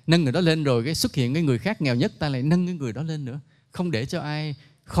 Hễ nâng người đó lên rồi cái xuất hiện cái người khác nghèo nhất, ta lại nâng cái người đó lên nữa. Không để cho ai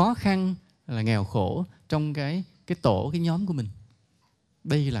khó khăn là nghèo khổ trong cái tổ, cái nhóm của mình.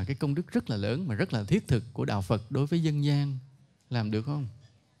 Đây là cái công đức rất là lớn mà rất là thiết thực của đạo Phật đối với dân gian. Làm được không?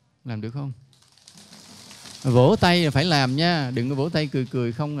 Làm được không? Vỗ tay là phải làm nha, đừng có vỗ tay cười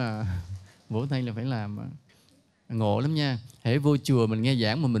cười không à. Vỗ tay là phải làm. Ngộ lắm nha. Hễ vô chùa mình nghe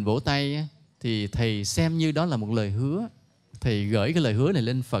giảng mà mình vỗ tay thì thầy xem như đó là một lời hứa. Thầy gửi cái lời hứa này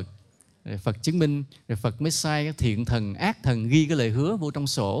lên Phật, rồi Phật chứng minh, rồi Phật mới sai cái thiện thần, ác thần ghi cái lời hứa vô trong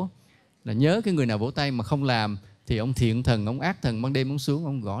sổ. Là nhớ cái người nào vỗ tay mà không làm thì ông thiện thần, ông ác thần ban đêm ông xuống,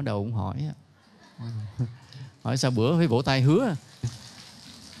 ông gõ đầu, ông hỏi hỏi sao bữa phải vỗ tay hứa.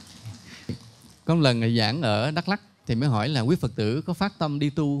 Có một lần giảng ở Đắk Lắk thì mới hỏi là quý Phật tử có phát tâm đi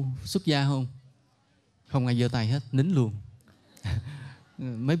tu xuất gia không? Không ai giơ tay hết, nín luôn.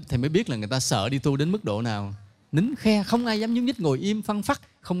 thầy mới biết là người ta sợ đi tu đến mức độ nào. Nín khe, không ai dám nhúc nhích, ngồi im phăng phắc,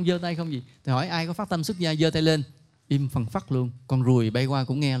 không giơ tay không gì. Thầy hỏi ai có phát tâm xuất gia, giơ tay lên, im phăng phắc luôn, con ruồi bay qua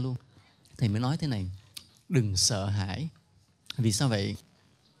cũng nghe luôn. Thầy mới nói thế này, đừng sợ hãi. Vì sao vậy?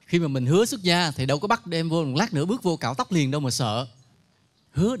 Khi mà mình hứa xuất gia thì đâu có bắt đem vô một lát nữa bước vô cạo tóc liền đâu mà sợ.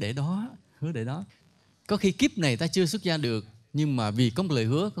 Hứa để đó, hứa để đó. Có khi kiếp này ta chưa xuất gia được, nhưng mà vì có một lời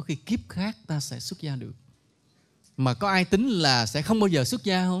hứa, có khi kiếp khác ta sẽ xuất gia được. Mà có ai tính là sẽ không bao giờ xuất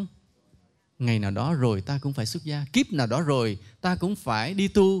gia không? Ngày nào đó rồi ta cũng phải xuất gia. Kiếp nào đó rồi ta cũng phải đi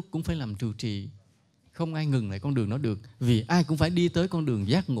tu, cũng phải làm trụ trì. Không ai ngừng lại con đường đó được. Vì ai cũng phải đi tới con đường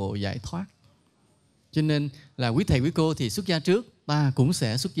giác ngộ giải thoát. Cho nên là quý thầy quý cô thì xuất gia trước, ta cũng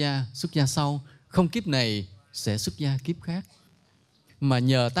sẽ xuất gia sau. Không kiếp này sẽ xuất gia kiếp khác. Mà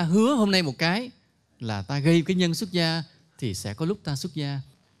nhờ ta hứa hôm nay một cái là ta gây cái nhân xuất gia thì sẽ có lúc ta xuất gia.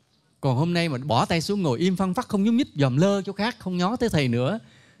 Còn hôm nay mà bỏ tay xuống ngồi im phăng phắc, không nhúc nhích, dòm lơ chỗ khác, không nhó tới thầy nữa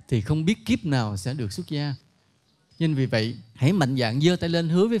thì không biết kiếp nào sẽ được xuất gia. Nên vì vậy hãy mạnh dạn giơ tay lên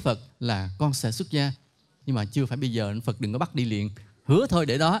hứa với Phật là con sẽ xuất gia. Nhưng mà chưa phải bây giờ, Phật đừng có bắt đi liền. Hứa thôi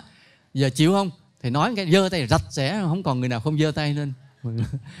để đó. Giờ chịu không? Thầy nói cái giơ tay rạch sẽ không còn người nào không giơ tay lên.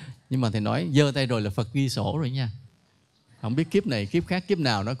 Nhưng mà thầy nói giơ tay rồi là Phật ghi sổ rồi nha. Không biết kiếp này kiếp khác, kiếp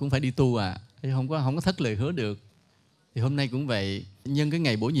nào nó cũng phải đi tu à. Không có thất lời hứa được. Thì hôm nay cũng vậy, nhân cái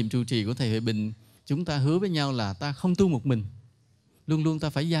ngày bổ nhiệm trụ trì của thầy Huệ Bình, chúng ta hứa với nhau là ta không tu một mình. Luôn luôn ta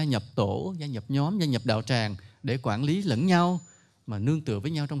phải gia nhập tổ, gia nhập nhóm, gia nhập đạo tràng để quản lý lẫn nhau, mà nương tựa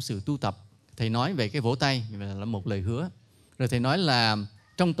với nhau trong sự tu tập. Thầy nói về cái vỗ tay là một lời hứa. Rồi thầy nói là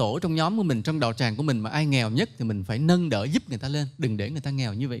trong tổ, trong nhóm của mình, trong đạo tràng của mình mà ai nghèo nhất thì mình phải nâng đỡ giúp người ta lên. Đừng để người ta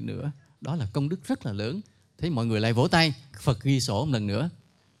nghèo như vậy nữa. Đó là công đức rất là lớn. Thế mọi người lại vỗ tay, Phật ghi sổ một lần nữa.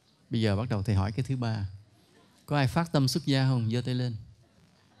 Bây giờ bắt đầu thầy hỏi cái thứ ba. Có ai phát tâm xuất gia không? Giơ tay lên.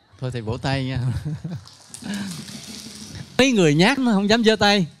 Thôi thầy vỗ tay nha. Mấy người nhát nó không dám giơ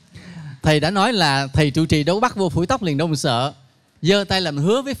tay. Thầy đã nói là thầy trụ trì đâu bắt vô phủi tóc liền đâu mà sợ. Giơ tay làm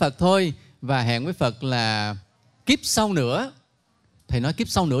hứa với Phật thôi. Và hẹn với Phật là kiếp sau nữa. Thầy nói kiếp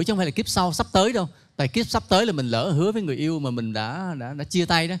sau nữa chứ không phải là kiếp sau sắp tới đâu. Tại kiếp sắp tới là mình lỡ hứa với người yêu mà mình đã chia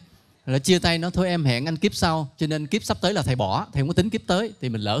tay đó. Là chia tay nó thôi em hẹn anh kiếp sau. Cho nên kiếp sắp tới là thầy bỏ. Thầy không có tính kiếp tới. Thì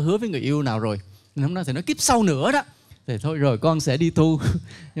mình lỡ hứa với người yêu nào rồi. Nên hôm nay thầy nói kiếp sau nữa đó. Thì thôi rồi con sẽ đi tu.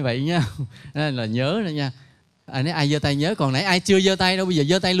 Như vậy nha. Nên là nhớ rồi nha. Ai giơ tay nhớ. Còn nãy ai chưa giơ tay đâu. Bây giờ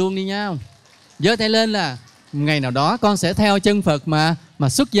giơ tay luôn đi nha. Giơ tay lên là ngày nào đó con sẽ theo chân Phật mà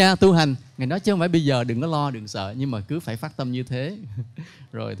xuất gia tu hành. Ngày đó chứ không phải bây giờ, đừng có lo, đừng sợ. Nhưng mà cứ phải phát tâm như thế.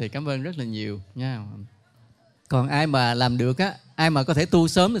 Rồi thầy cảm ơn rất là nhiều nha. Còn ai mà làm được á, ai mà có thể tu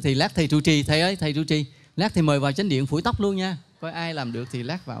sớm thì lát thầy trụ trì. Thầy ơi, thầy trụ trì, lát thầy mời vào chánh điện phủi tóc luôn nha. Coi ai làm được thì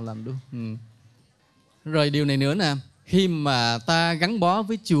lát vào làm luôn. Rồi điều này nữa nè, khi mà ta gắn bó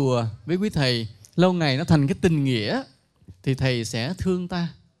với chùa, với quý thầy, lâu ngày nó thành cái tình nghĩa, thì thầy sẽ thương ta,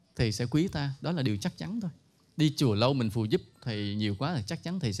 thầy sẽ quý ta. Đó là điều chắc chắn thôi. Đi chùa lâu mình phụ giúp thầy nhiều quá là chắc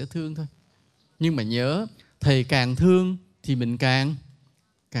chắn thầy sẽ thương thôi. Nhưng mà nhớ, thầy càng thương thì mình càng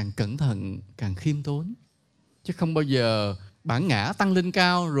cẩn thận, càng khiêm tốn. Chứ không bao giờ bản ngã tăng lên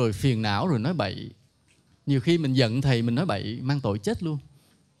cao rồi phiền não rồi nói bậy. Nhiều khi mình giận thầy mình nói bậy mang tội chết luôn.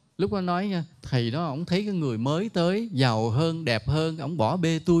 Lúc đó nói nha, thầy đó ổng thấy cái người mới tới giàu hơn, đẹp hơn, ổng bỏ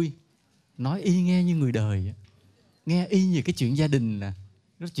bê tôi. Nói y nghe như người đời, nghe y như cái chuyện gia đình nè.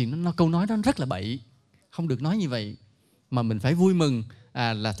 Chuyện nó câu nói đó rất là bậy. Không được nói như vậy. Mà mình phải vui mừng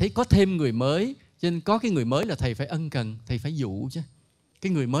là thấy có thêm người mới. Cho nên có cái người mới là thầy phải ân cần, thầy phải dụ chứ.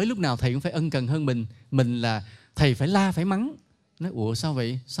 Cái người mới lúc nào thầy cũng phải ân cần hơn mình. Mình là thầy phải la phải mắng. Nói ủa sao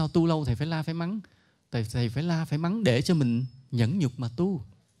vậy? Sao tu lâu thầy phải la phải mắng? Thầy phải la phải mắng để cho mình nhẫn nhục mà tu.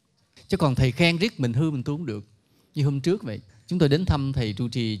 Chứ còn thầy khen riết mình hư mình tu không được. Như hôm trước vậy, chúng tôi đến thăm thầy trụ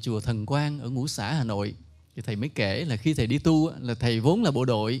trì chùa Thần Quang ở Ngũ Xã Hà Nội. Thì thầy mới kể là khi thầy đi tu là thầy vốn là bộ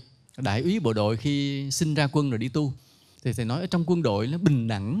đội, đại úy bộ đội khi sinh ra quân rồi đi tu. Thì thầy nói ở trong quân đội nó bình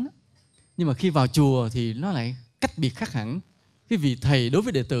đẳng. Nhưng mà khi vào chùa thì nó lại cách biệt khác hẳn. Cái vị thầy đối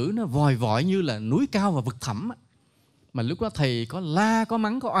với đệ tử nó vòi vọi như là núi cao và vực thẳm. Mà lúc đó thầy có la, có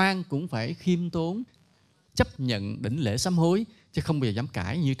mắng, có oan cũng phải khiêm tốn, chấp nhận, đảnh lễ sám hối. Chứ không bao giờ dám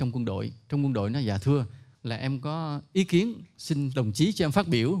cãi như trong quân đội. Trong quân đội nó dạ thưa là em có ý kiến, xin đồng chí cho em phát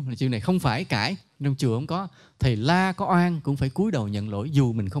biểu. Chuyện này không phải cãi. Trong chùa không có. Thầy la có oan cũng phải cúi đầu nhận lỗi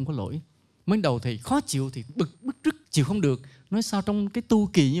dù mình không có lỗi. Mới đầu thầy khó chịu thì bực rứt chịu không được. Nói sao trong cái tu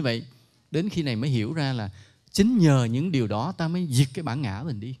kỳ như vậy. Đến khi này mới hiểu ra là chính nhờ những điều đó ta mới diệt cái bản ngã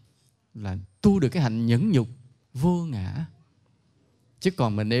mình đi. Là tu được cái hạnh nhẫn nhục vô ngã. Chứ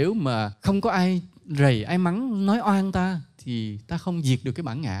còn mà nếu mà không có ai rầy, ai mắng, nói oan ta thì ta không diệt được cái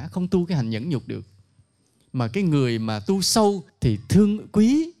bản ngã, không tu cái hạnh nhẫn nhục được. Mà cái người mà tu sâu thì thương,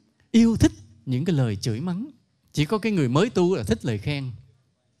 quý, yêu thích những cái lời chửi mắng. Chỉ có cái người mới tu là thích lời khen.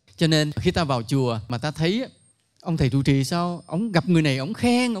 Cho nên khi ta vào chùa mà ta thấy ông thầy trụ trì sao, ông gặp người này ông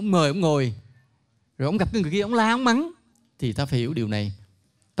khen, ông mời ông ngồi, rồi ông gặp cái người kia ông la ông mắng, thì ta phải hiểu điều này.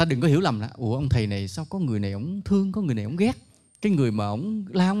 Ta đừng có hiểu lầm là ủa ông thầy này sao có người này ông thương, có người này ông ghét. Cái người mà ông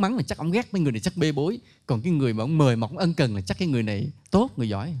la ông mắng là chắc ông ghét, mấy người này chắc bê bối. Còn cái người mà ông mời mà ông ân cần là chắc cái người này tốt, người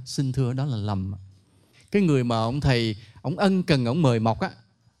giỏi. Xin thưa đó là lầm. Cái người mà ông thầy ông ân cần ông mời mọc á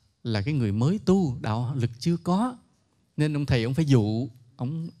là cái người mới tu, đạo lực chưa có. Nên ông thầy ông phải dụ,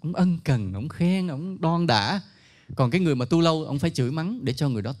 ông ân cần, ông khen, ông đoan đã. Còn cái người mà tu lâu ông phải chửi mắng để cho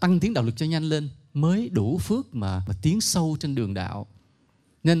người đó tăng tiến đạo lực cho nhanh lên, mới đủ phước mà tiến sâu trên đường đạo.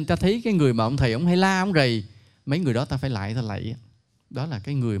 Nên ta thấy cái người mà ông thầy ông hay la ông rầy, mấy người đó ta phải lại ta lạy. Đó là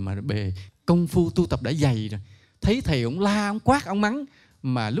cái người mà bề công phu tu tập đã dày rồi. Thấy thầy ông la, ông quát, ông mắng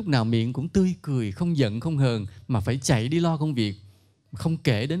mà lúc nào miệng cũng tươi cười, không giận không hờn, mà phải chạy đi lo công việc, không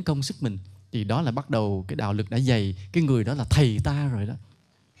kể đến công sức mình, thì đó là bắt đầu cái đạo lực đã dày. Cái người đó là thầy ta rồi đó.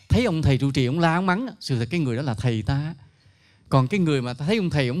 Thấy ông thầy trụ trì ông la ông mắng, sự thật cái người đó là thầy ta. Còn cái người mà ta thấy ông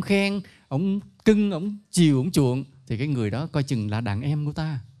thầy ông khen, ông cưng, ông chiều, ông chuộng, thì cái người đó coi chừng là đàn em của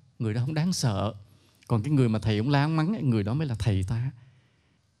ta, người đó không đáng sợ. Còn cái người mà thầy ông la ông mắng, người đó mới là thầy ta.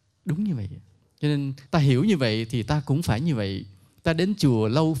 Đúng như vậy. Cho nên ta hiểu như vậy thì ta cũng phải như vậy. Ta đến chùa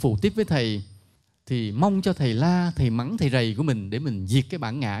lâu phụ tiếp với thầy thì mong cho thầy la, thầy mắng, thầy rầy của mình để mình diệt cái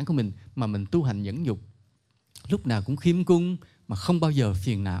bản ngã của mình, mà mình tu hành nhẫn nhục, lúc nào cũng khiêm cung mà không bao giờ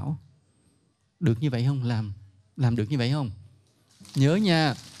phiền não. Được như vậy không? Làm được như vậy không? Nhớ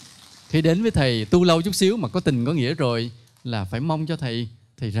nha, khi đến với thầy tu lâu chút xíu mà có tình có nghĩa rồi là phải mong cho thầy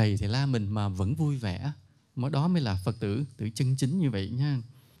rầy, thầy la mình mà vẫn vui vẻ. Đó mới là Phật tử chân chính như vậy nha.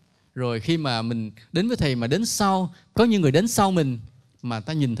 Rồi khi mà mình đến với thầy mà đến sau, có những người đến sau mình mà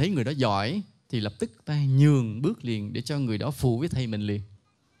ta nhìn thấy người đó giỏi thì lập tức ta nhường bước liền để cho người đó phụ với thầy mình liền.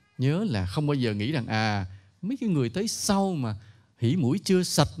 Nhớ là không bao giờ nghĩ rằng mấy cái người tới sau mà hỉ mũi chưa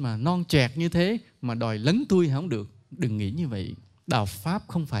sạch mà non choẹt như thế mà đòi lấn tôi không được. Đừng nghĩ như vậy. Đạo Pháp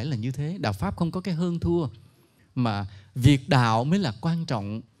không phải là như thế. Đạo Pháp không có cái hơn thua, mà việc đạo mới là quan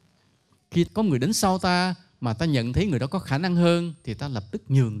trọng. Khi có người đến sau ta mà ta nhận thấy người đó có khả năng hơn thì ta lập tức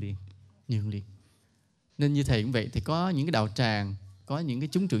nhường liền. Nên như thầy cũng vậy, thì có những cái đạo tràng, có những cái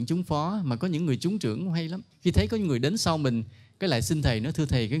chúng trưởng chúng phó, mà có những người chúng trưởng hay lắm. Khi thấy có những người đến sau mình, cái lại xin thầy nói thưa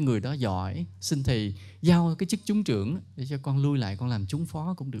thầy cái người đó giỏi, xin thầy giao cái chức chúng trưởng để cho con lui lại con làm chúng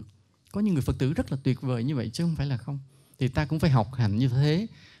phó cũng được. Có những người Phật tử rất là tuyệt vời như vậy chứ không phải là không. Thì ta cũng phải học hành như thế,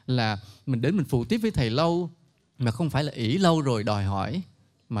 là mình đến mình phụ tiếp với thầy lâu mà không phải là ỷ lâu rồi đòi hỏi,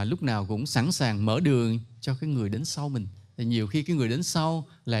 mà lúc nào cũng sẵn sàng mở đường cho cái người đến sau mình. Thì nhiều khi cái người đến sau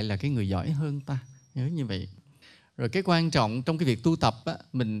lại là cái người giỏi hơn ta. Nhớ như vậy. Rồi cái quan trọng trong cái việc tu tập á,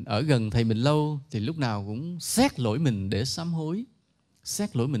 mình ở gần thầy mình lâu thì lúc nào cũng xét lỗi mình để sám hối.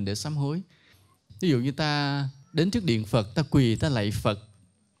 Xét lỗi mình để sám hối. Ví dụ như ta đến trước điện Phật, ta quỳ ta lạy Phật,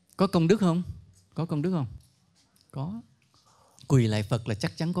 có công đức không? Có công đức không? Có. Quỳ lạy Phật là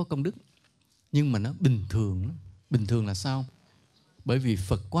chắc chắn có công đức. Nhưng mà nó bình thường. Bình thường là sao? Bởi vì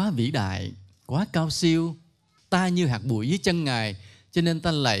Phật quá vĩ đại, quá cao siêu, ta như hạt bụi dưới chân Ngài, cho nên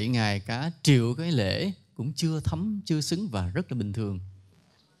ta lạy Ngài cả triệu cái lễ cũng chưa thấm, chưa xứng và rất là bình thường.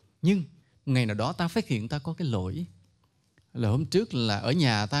 Nhưng ngày nào đó ta phát hiện ta có cái lỗi, là hôm trước là ở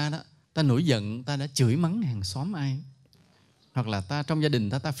nhà ta đó, ta nổi giận, ta đã chửi mắng hàng xóm ai, hoặc là ta trong gia đình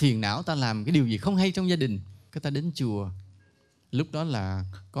ta phiền não, ta làm cái điều gì không hay trong gia đình, cái ta đến chùa. Lúc đó là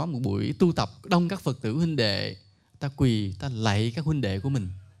có một buổi tu tập đông các Phật tử huynh đệ, ta quỳ ta lạy các huynh đệ của mình,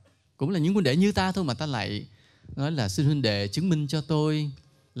 cũng là những huynh đệ như ta thôi mà ta lạy, nói là xin huynh đệ chứng minh cho tôi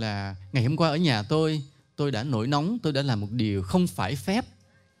là ngày hôm qua ở nhà tôi đã nổi nóng, tôi đã làm một điều không phải phép.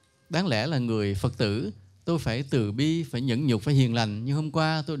 Đáng lẽ là người Phật tử tôi phải từ bi, phải nhẫn nhục, phải hiền lành, nhưng hôm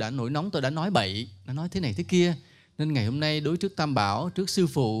qua tôi đã nổi nóng, tôi đã nói bậy, đã nói thế này thế kia, nên ngày hôm nay đối trước Tam Bảo, trước sư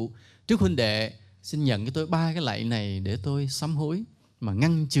phụ, trước huynh đệ, xin nhận cho tôi 3 cái lạy này để tôi sám hối mà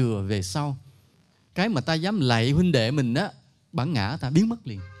ngăn chừa về sau. Cái mà ta dám lạy huynh đệ mình á, bản ngã ta biến mất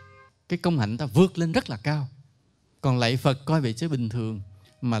liền, cái công hạnh ta vượt lên rất là cao. Còn lạy Phật coi vậy chứ bình thường,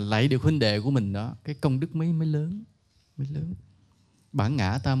 mà lạy được huynh đệ của mình đó, cái công đức mới lớn. Bản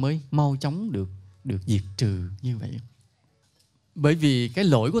ngã ta mới mau chóng được diệt trừ như vậy. Bởi vì cái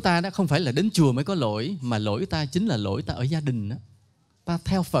lỗi của ta đó không phải là đến chùa mới có lỗi, mà lỗi của ta chính là lỗi ta ở gia đình đó. Ta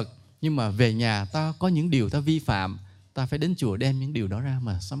theo Phật nhưng mà về nhà ta có những điều ta vi phạm, ta phải đến chùa đem những điều đó ra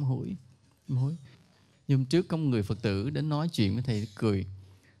mà sám hối. Nhưng hôm trước có một người Phật tử đến nói chuyện với thầy, cười,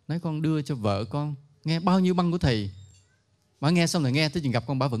 nói con đưa cho vợ con nghe bao nhiêu băng của thầy. Bà nghe xong rồi nghe tới chuyện gặp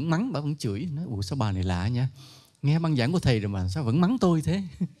con, bà vẫn mắng, bà vẫn chửi. Nói ủa sao bà này lạ nha, nghe băng giảng của thầy rồi mà sao vẫn mắng tôi thế.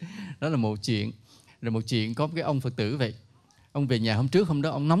 Đó là một chuyện. Rồi một chuyện có cái ông Phật tử vậy, ông về nhà hôm trước hôm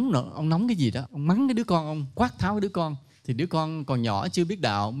đó ông nóng cái gì đó, ông mắng cái đứa con, ông quát tháo cái đứa con. Thì đứa con còn nhỏ chưa biết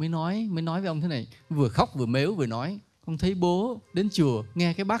đạo mới nói với ông thế này, vừa khóc vừa mếu vừa nói: con thấy bố đến chùa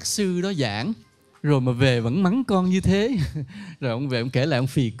nghe cái bác sư đó giảng, rồi mà về vẫn mắng con như thế. Rồi ông về ông kể lại, ông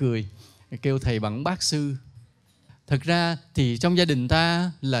phì cười, kêu thầy bằng bác sư. Thật ra thì trong gia đình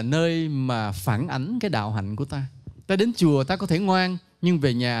ta là nơi mà phản ánh cái đạo hạnh của ta. Ta đến chùa ta có thể ngoan, nhưng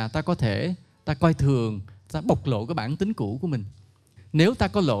về nhà ta có thể ta coi thường, ta bộc lộ cái bản tính cũ của mình. Nếu ta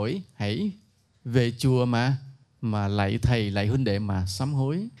có lỗi, hãy về chùa mà lạy thầy, lạy huynh đệ mà sám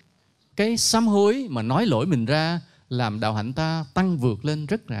hối. Cái sám hối mà nói lỗi mình ra làm đạo hạnh ta tăng vượt lên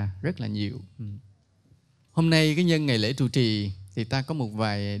rất là nhiều. Hôm nay cái nhân ngày lễ trụ trì thì ta có một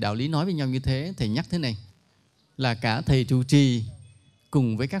vài đạo lý nói với nhau như thế. Thầy nhắc thế này, là cả thầy trụ trì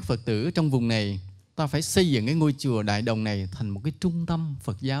cùng với các Phật tử trong vùng này, ta phải xây dựng cái ngôi chùa Đại Đồng này thành một cái trung tâm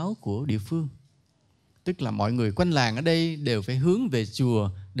Phật giáo của địa phương. Tức là mọi người quanh làng ở đây đều phải hướng về chùa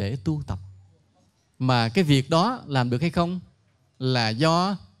để tu tập. Mà cái việc đó làm được hay không là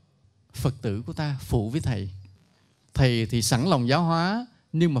do Phật tử của ta phụ với thầy. Thầy thì sẵn lòng giáo hóa,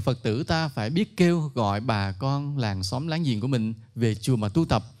 nhưng mà Phật tử ta phải biết kêu gọi bà con làng xóm láng giềng của mình về chùa mà tu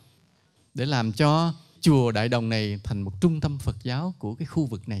tập, để làm cho chùa Đại Đồng này thành một trung tâm Phật giáo của cái khu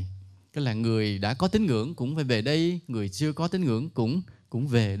vực này. Tức là người đã có tín ngưỡng cũng phải về đây, người chưa có tín ngưỡng cũng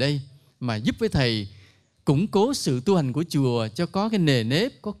về đây, mà giúp với thầy củng cố sự tu hành của chùa cho có cái nề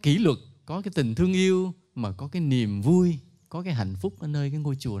nếp, có kỷ luật, có cái tình thương yêu, mà có cái niềm vui, có cái hạnh phúc ở nơi cái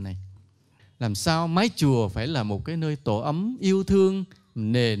ngôi chùa này. Làm sao mái chùa phải là một cái nơi tổ ấm, yêu thương,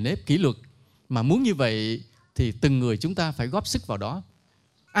 nề nếp, kỷ luật. Mà muốn như vậy thì từng người chúng ta phải góp sức vào đó.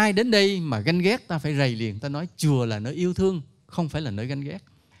 Ai đến đây mà ganh ghét ta phải rầy liền, ta nói chùa là nơi yêu thương, không phải là nơi ganh ghét.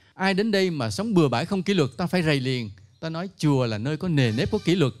 Ai đến đây mà sống bừa bãi không kỷ luật, ta phải rầy liền, ta nói chùa là nơi có nề nếp, có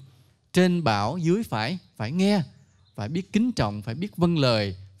kỷ luật. Trên bảo dưới phải nghe, phải biết kính trọng, phải biết vâng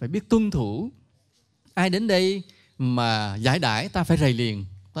lời, phải biết tuân thủ. Ai đến đây mà giải đãi, ta phải rầy liền,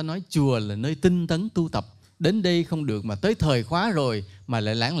 ta nói chùa là nơi tinh tấn tu tập. Đến đây không được mà tới thời khóa rồi mà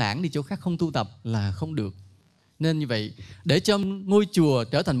lại lãng đi chỗ khác không tu tập là không được. Nên như vậy, để cho ngôi chùa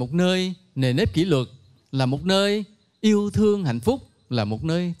trở thành một nơi nề nếp kỷ luật, là một nơi yêu thương hạnh phúc, là một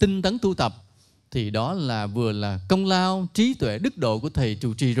nơi tinh tấn tu tập, thì đó là vừa là công lao, trí tuệ, đức độ của thầy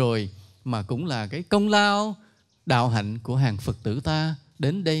trụ trì rồi, mà cũng là cái công lao, đạo hạnh của hàng Phật tử ta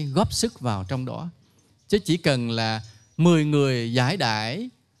đến đây góp sức vào trong đó. Chứ chỉ cần là 10 người giải đãi,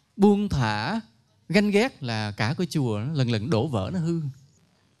 buông thả, ganh ghét là cả cái chùa nó lần lần đổ vỡ, nó hư.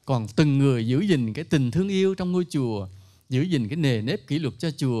 Còn từng người giữ gìn cái tình thương yêu trong ngôi chùa, giữ gìn cái nề nếp kỷ luật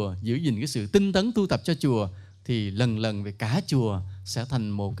cho chùa, giữ gìn cái sự tinh tấn tu tập cho chùa, thì lần lần về cả chùa sẽ thành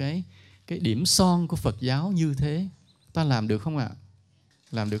một cái điểm son của Phật giáo như thế. Ta làm được không ạ?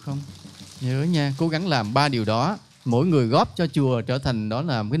 Làm được không? Nhớ nha, cố gắng làm 3 điều đó. Mỗi người góp cho chùa trở thành đó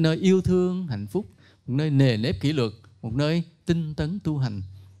là một cái nơi yêu thương, hạnh phúc, một nơi nề nếp kỷ luật, một nơi tinh tấn tu hành.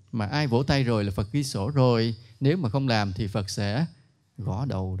 Mà ai vỗ tay rồi là Phật ghi sổ rồi. Nếu mà không làm thì Phật sẽ gõ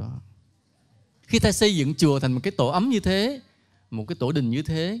đầu đó. Khi ta xây dựng chùa thành một cái tổ ấm như thế, một cái tổ đình như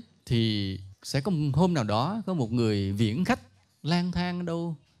thế, thì sẽ có một hôm nào đó có một người viễn khách lang thang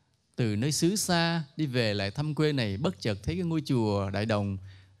đâu từ nơi xứ xa đi về lại thăm quê này, bất chợt thấy cái ngôi chùa Đại Đồng,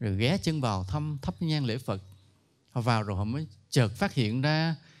 rồi ghé chân vào thăm, thắp nhang lễ Phật. Họ vào rồi họ mới chợt phát hiện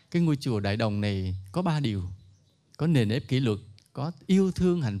ra cái ngôi chùa Đại Đồng này có 3 điều: có nề nếp kỷ luật, có yêu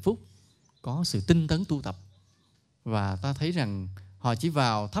thương hạnh phúc, có sự tinh tấn tu tập. Và ta thấy rằng họ chỉ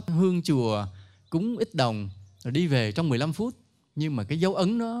vào thắp hương chùa, cúng ít đồng rồi đi về trong 15 phút. Nhưng mà cái dấu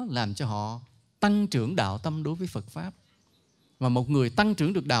ấn đó làm cho họ tăng trưởng đạo tâm đối với Phật Pháp. Và một người tăng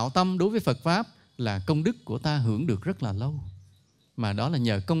trưởng được đạo tâm đối với Phật Pháp là công đức của ta hưởng được rất là lâu. Mà đó là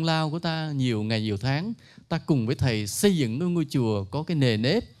nhờ công lao của ta nhiều ngày nhiều tháng, ta cùng với thầy xây dựng ngôi chùa có cái nề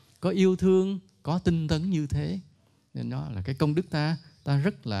nếp, có yêu thương, có tinh tấn như thế. Nên đó là cái công đức ta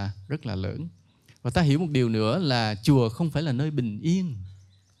rất là lớn. Và ta hiểu một điều nữa là chùa không phải là nơi bình yên.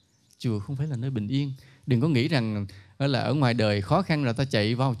 Chùa không phải là nơi bình yên. Đừng có nghĩ rằng là ở ngoài đời khó khăn rồi ta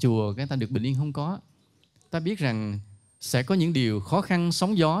chạy vào chùa cái ta được bình yên, không có. Ta biết rằng sẽ có những điều khó khăn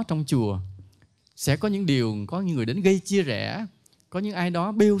sóng gió trong chùa. Sẽ có những điều, có những người đến gây chia rẽ, có những ai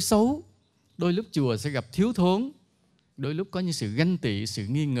đó bêu xấu. Đôi lúc chùa sẽ gặp thiếu thốn, đôi lúc có những sự ganh tị, sự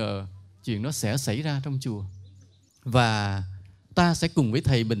nghi ngờ. Chuyện đó sẽ xảy ra trong chùa. Và ta sẽ cùng với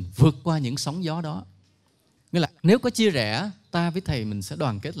thầy mình vượt qua những sóng gió đó. Nghĩa là nếu có chia rẽ, ta với thầy mình sẽ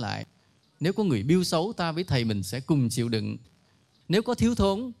đoàn kết lại. Nếu có người bêu xấu, ta với thầy mình sẽ cùng chịu đựng. Nếu có thiếu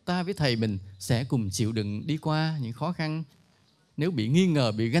thốn, ta với thầy mình sẽ cùng chịu đựng đi qua những khó khăn. Nếu bị nghi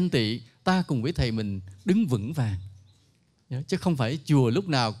ngờ, bị ganh tị, ta cùng với thầy mình đứng vững vàng. Chứ không phải chùa lúc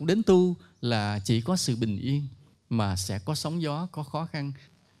nào cũng đến tu là chỉ có sự bình yên, mà sẽ có sóng gió, có khó khăn.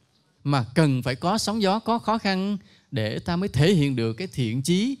 Mà cần phải có sóng gió, có khó khăn để ta mới thể hiện được cái thiện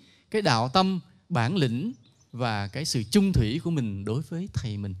chí, cái đạo tâm, bản lĩnh và cái sự chung thủy của mình đối với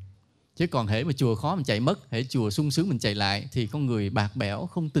thầy mình. Chứ còn hễ mà chùa khó mình chạy mất, hễ chùa sung sướng mình chạy lại thì con người bạc bẽo,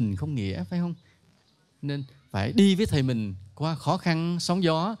 không tình không nghĩa, phải không? Nên phải đi với thầy mình qua khó khăn sóng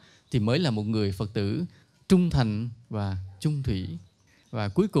gió thì mới là một người Phật tử trung thành và chung thủy. Và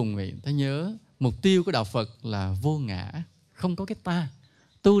cuối cùng thì ta nhớ mục tiêu của đạo Phật là vô ngã, không có cái ta.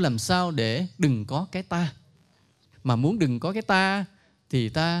 Tu làm sao để đừng có cái ta. Mà muốn đừng có cái ta thì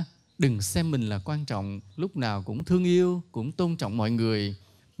ta đừng xem mình là quan trọng, lúc nào cũng thương yêu, cũng tôn trọng mọi người.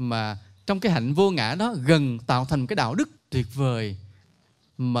 Mà trong cái hạnh vô ngã đó gần tạo thành cái đạo đức tuyệt vời.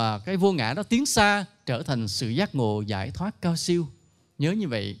 Mà cái vô ngã đó tiến xa trở thành sự giác ngộ giải thoát cao siêu. Nhớ như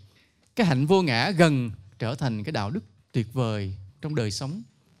vậy, cái hạnh vô ngã gần trở thành cái đạo đức tuyệt vời trong đời sống.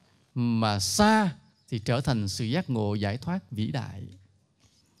 Mà xa thì trở thành sự giác ngộ giải thoát vĩ đại.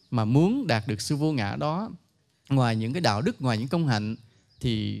 Mà muốn đạt được sự vô ngã đó, ngoài những cái đạo đức, ngoài những công hạnh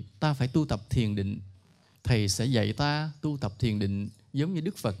thì ta phải tu tập thiền định. Thầy sẽ dạy ta tu tập thiền định giống như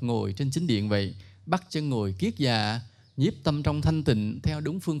Đức Phật ngồi trên chính điện vậy. Bắt chân ngồi kiết già, nhiếp tâm trong thanh tịnh theo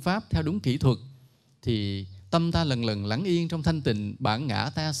đúng phương pháp, theo đúng kỹ thuật. Thì tâm ta lần lần lắng yên trong thanh tịnh, bản ngã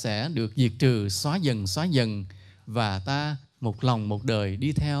ta sẽ được diệt trừ, xóa dần. Và ta một lòng một đời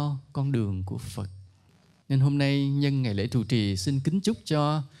đi theo con đường của Phật. Nên hôm nay nhân ngày lễ trụ trì xin kính chúc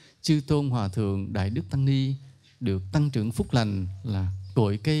cho Chư Tôn Hòa Thượng Đại Đức Tăng Ni được tăng trưởng phúc lành, là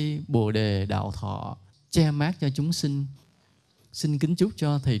cội cây Bồ Đề đạo thọ, che mát cho chúng sinh. Xin kính chúc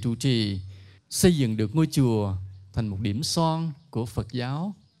cho thầy trụ trì xây dựng được ngôi chùa thành một điểm son của Phật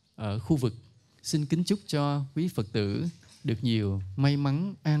giáo ở khu vực. Xin kính chúc cho quý Phật tử được nhiều may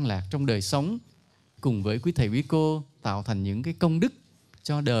mắn, an lạc trong đời sống, cùng với quý thầy quý cô tạo thành những cái công đức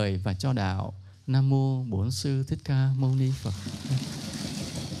cho đời và cho đạo. Nam mô Bổn Sư Thích Ca Mâu Ni Phật.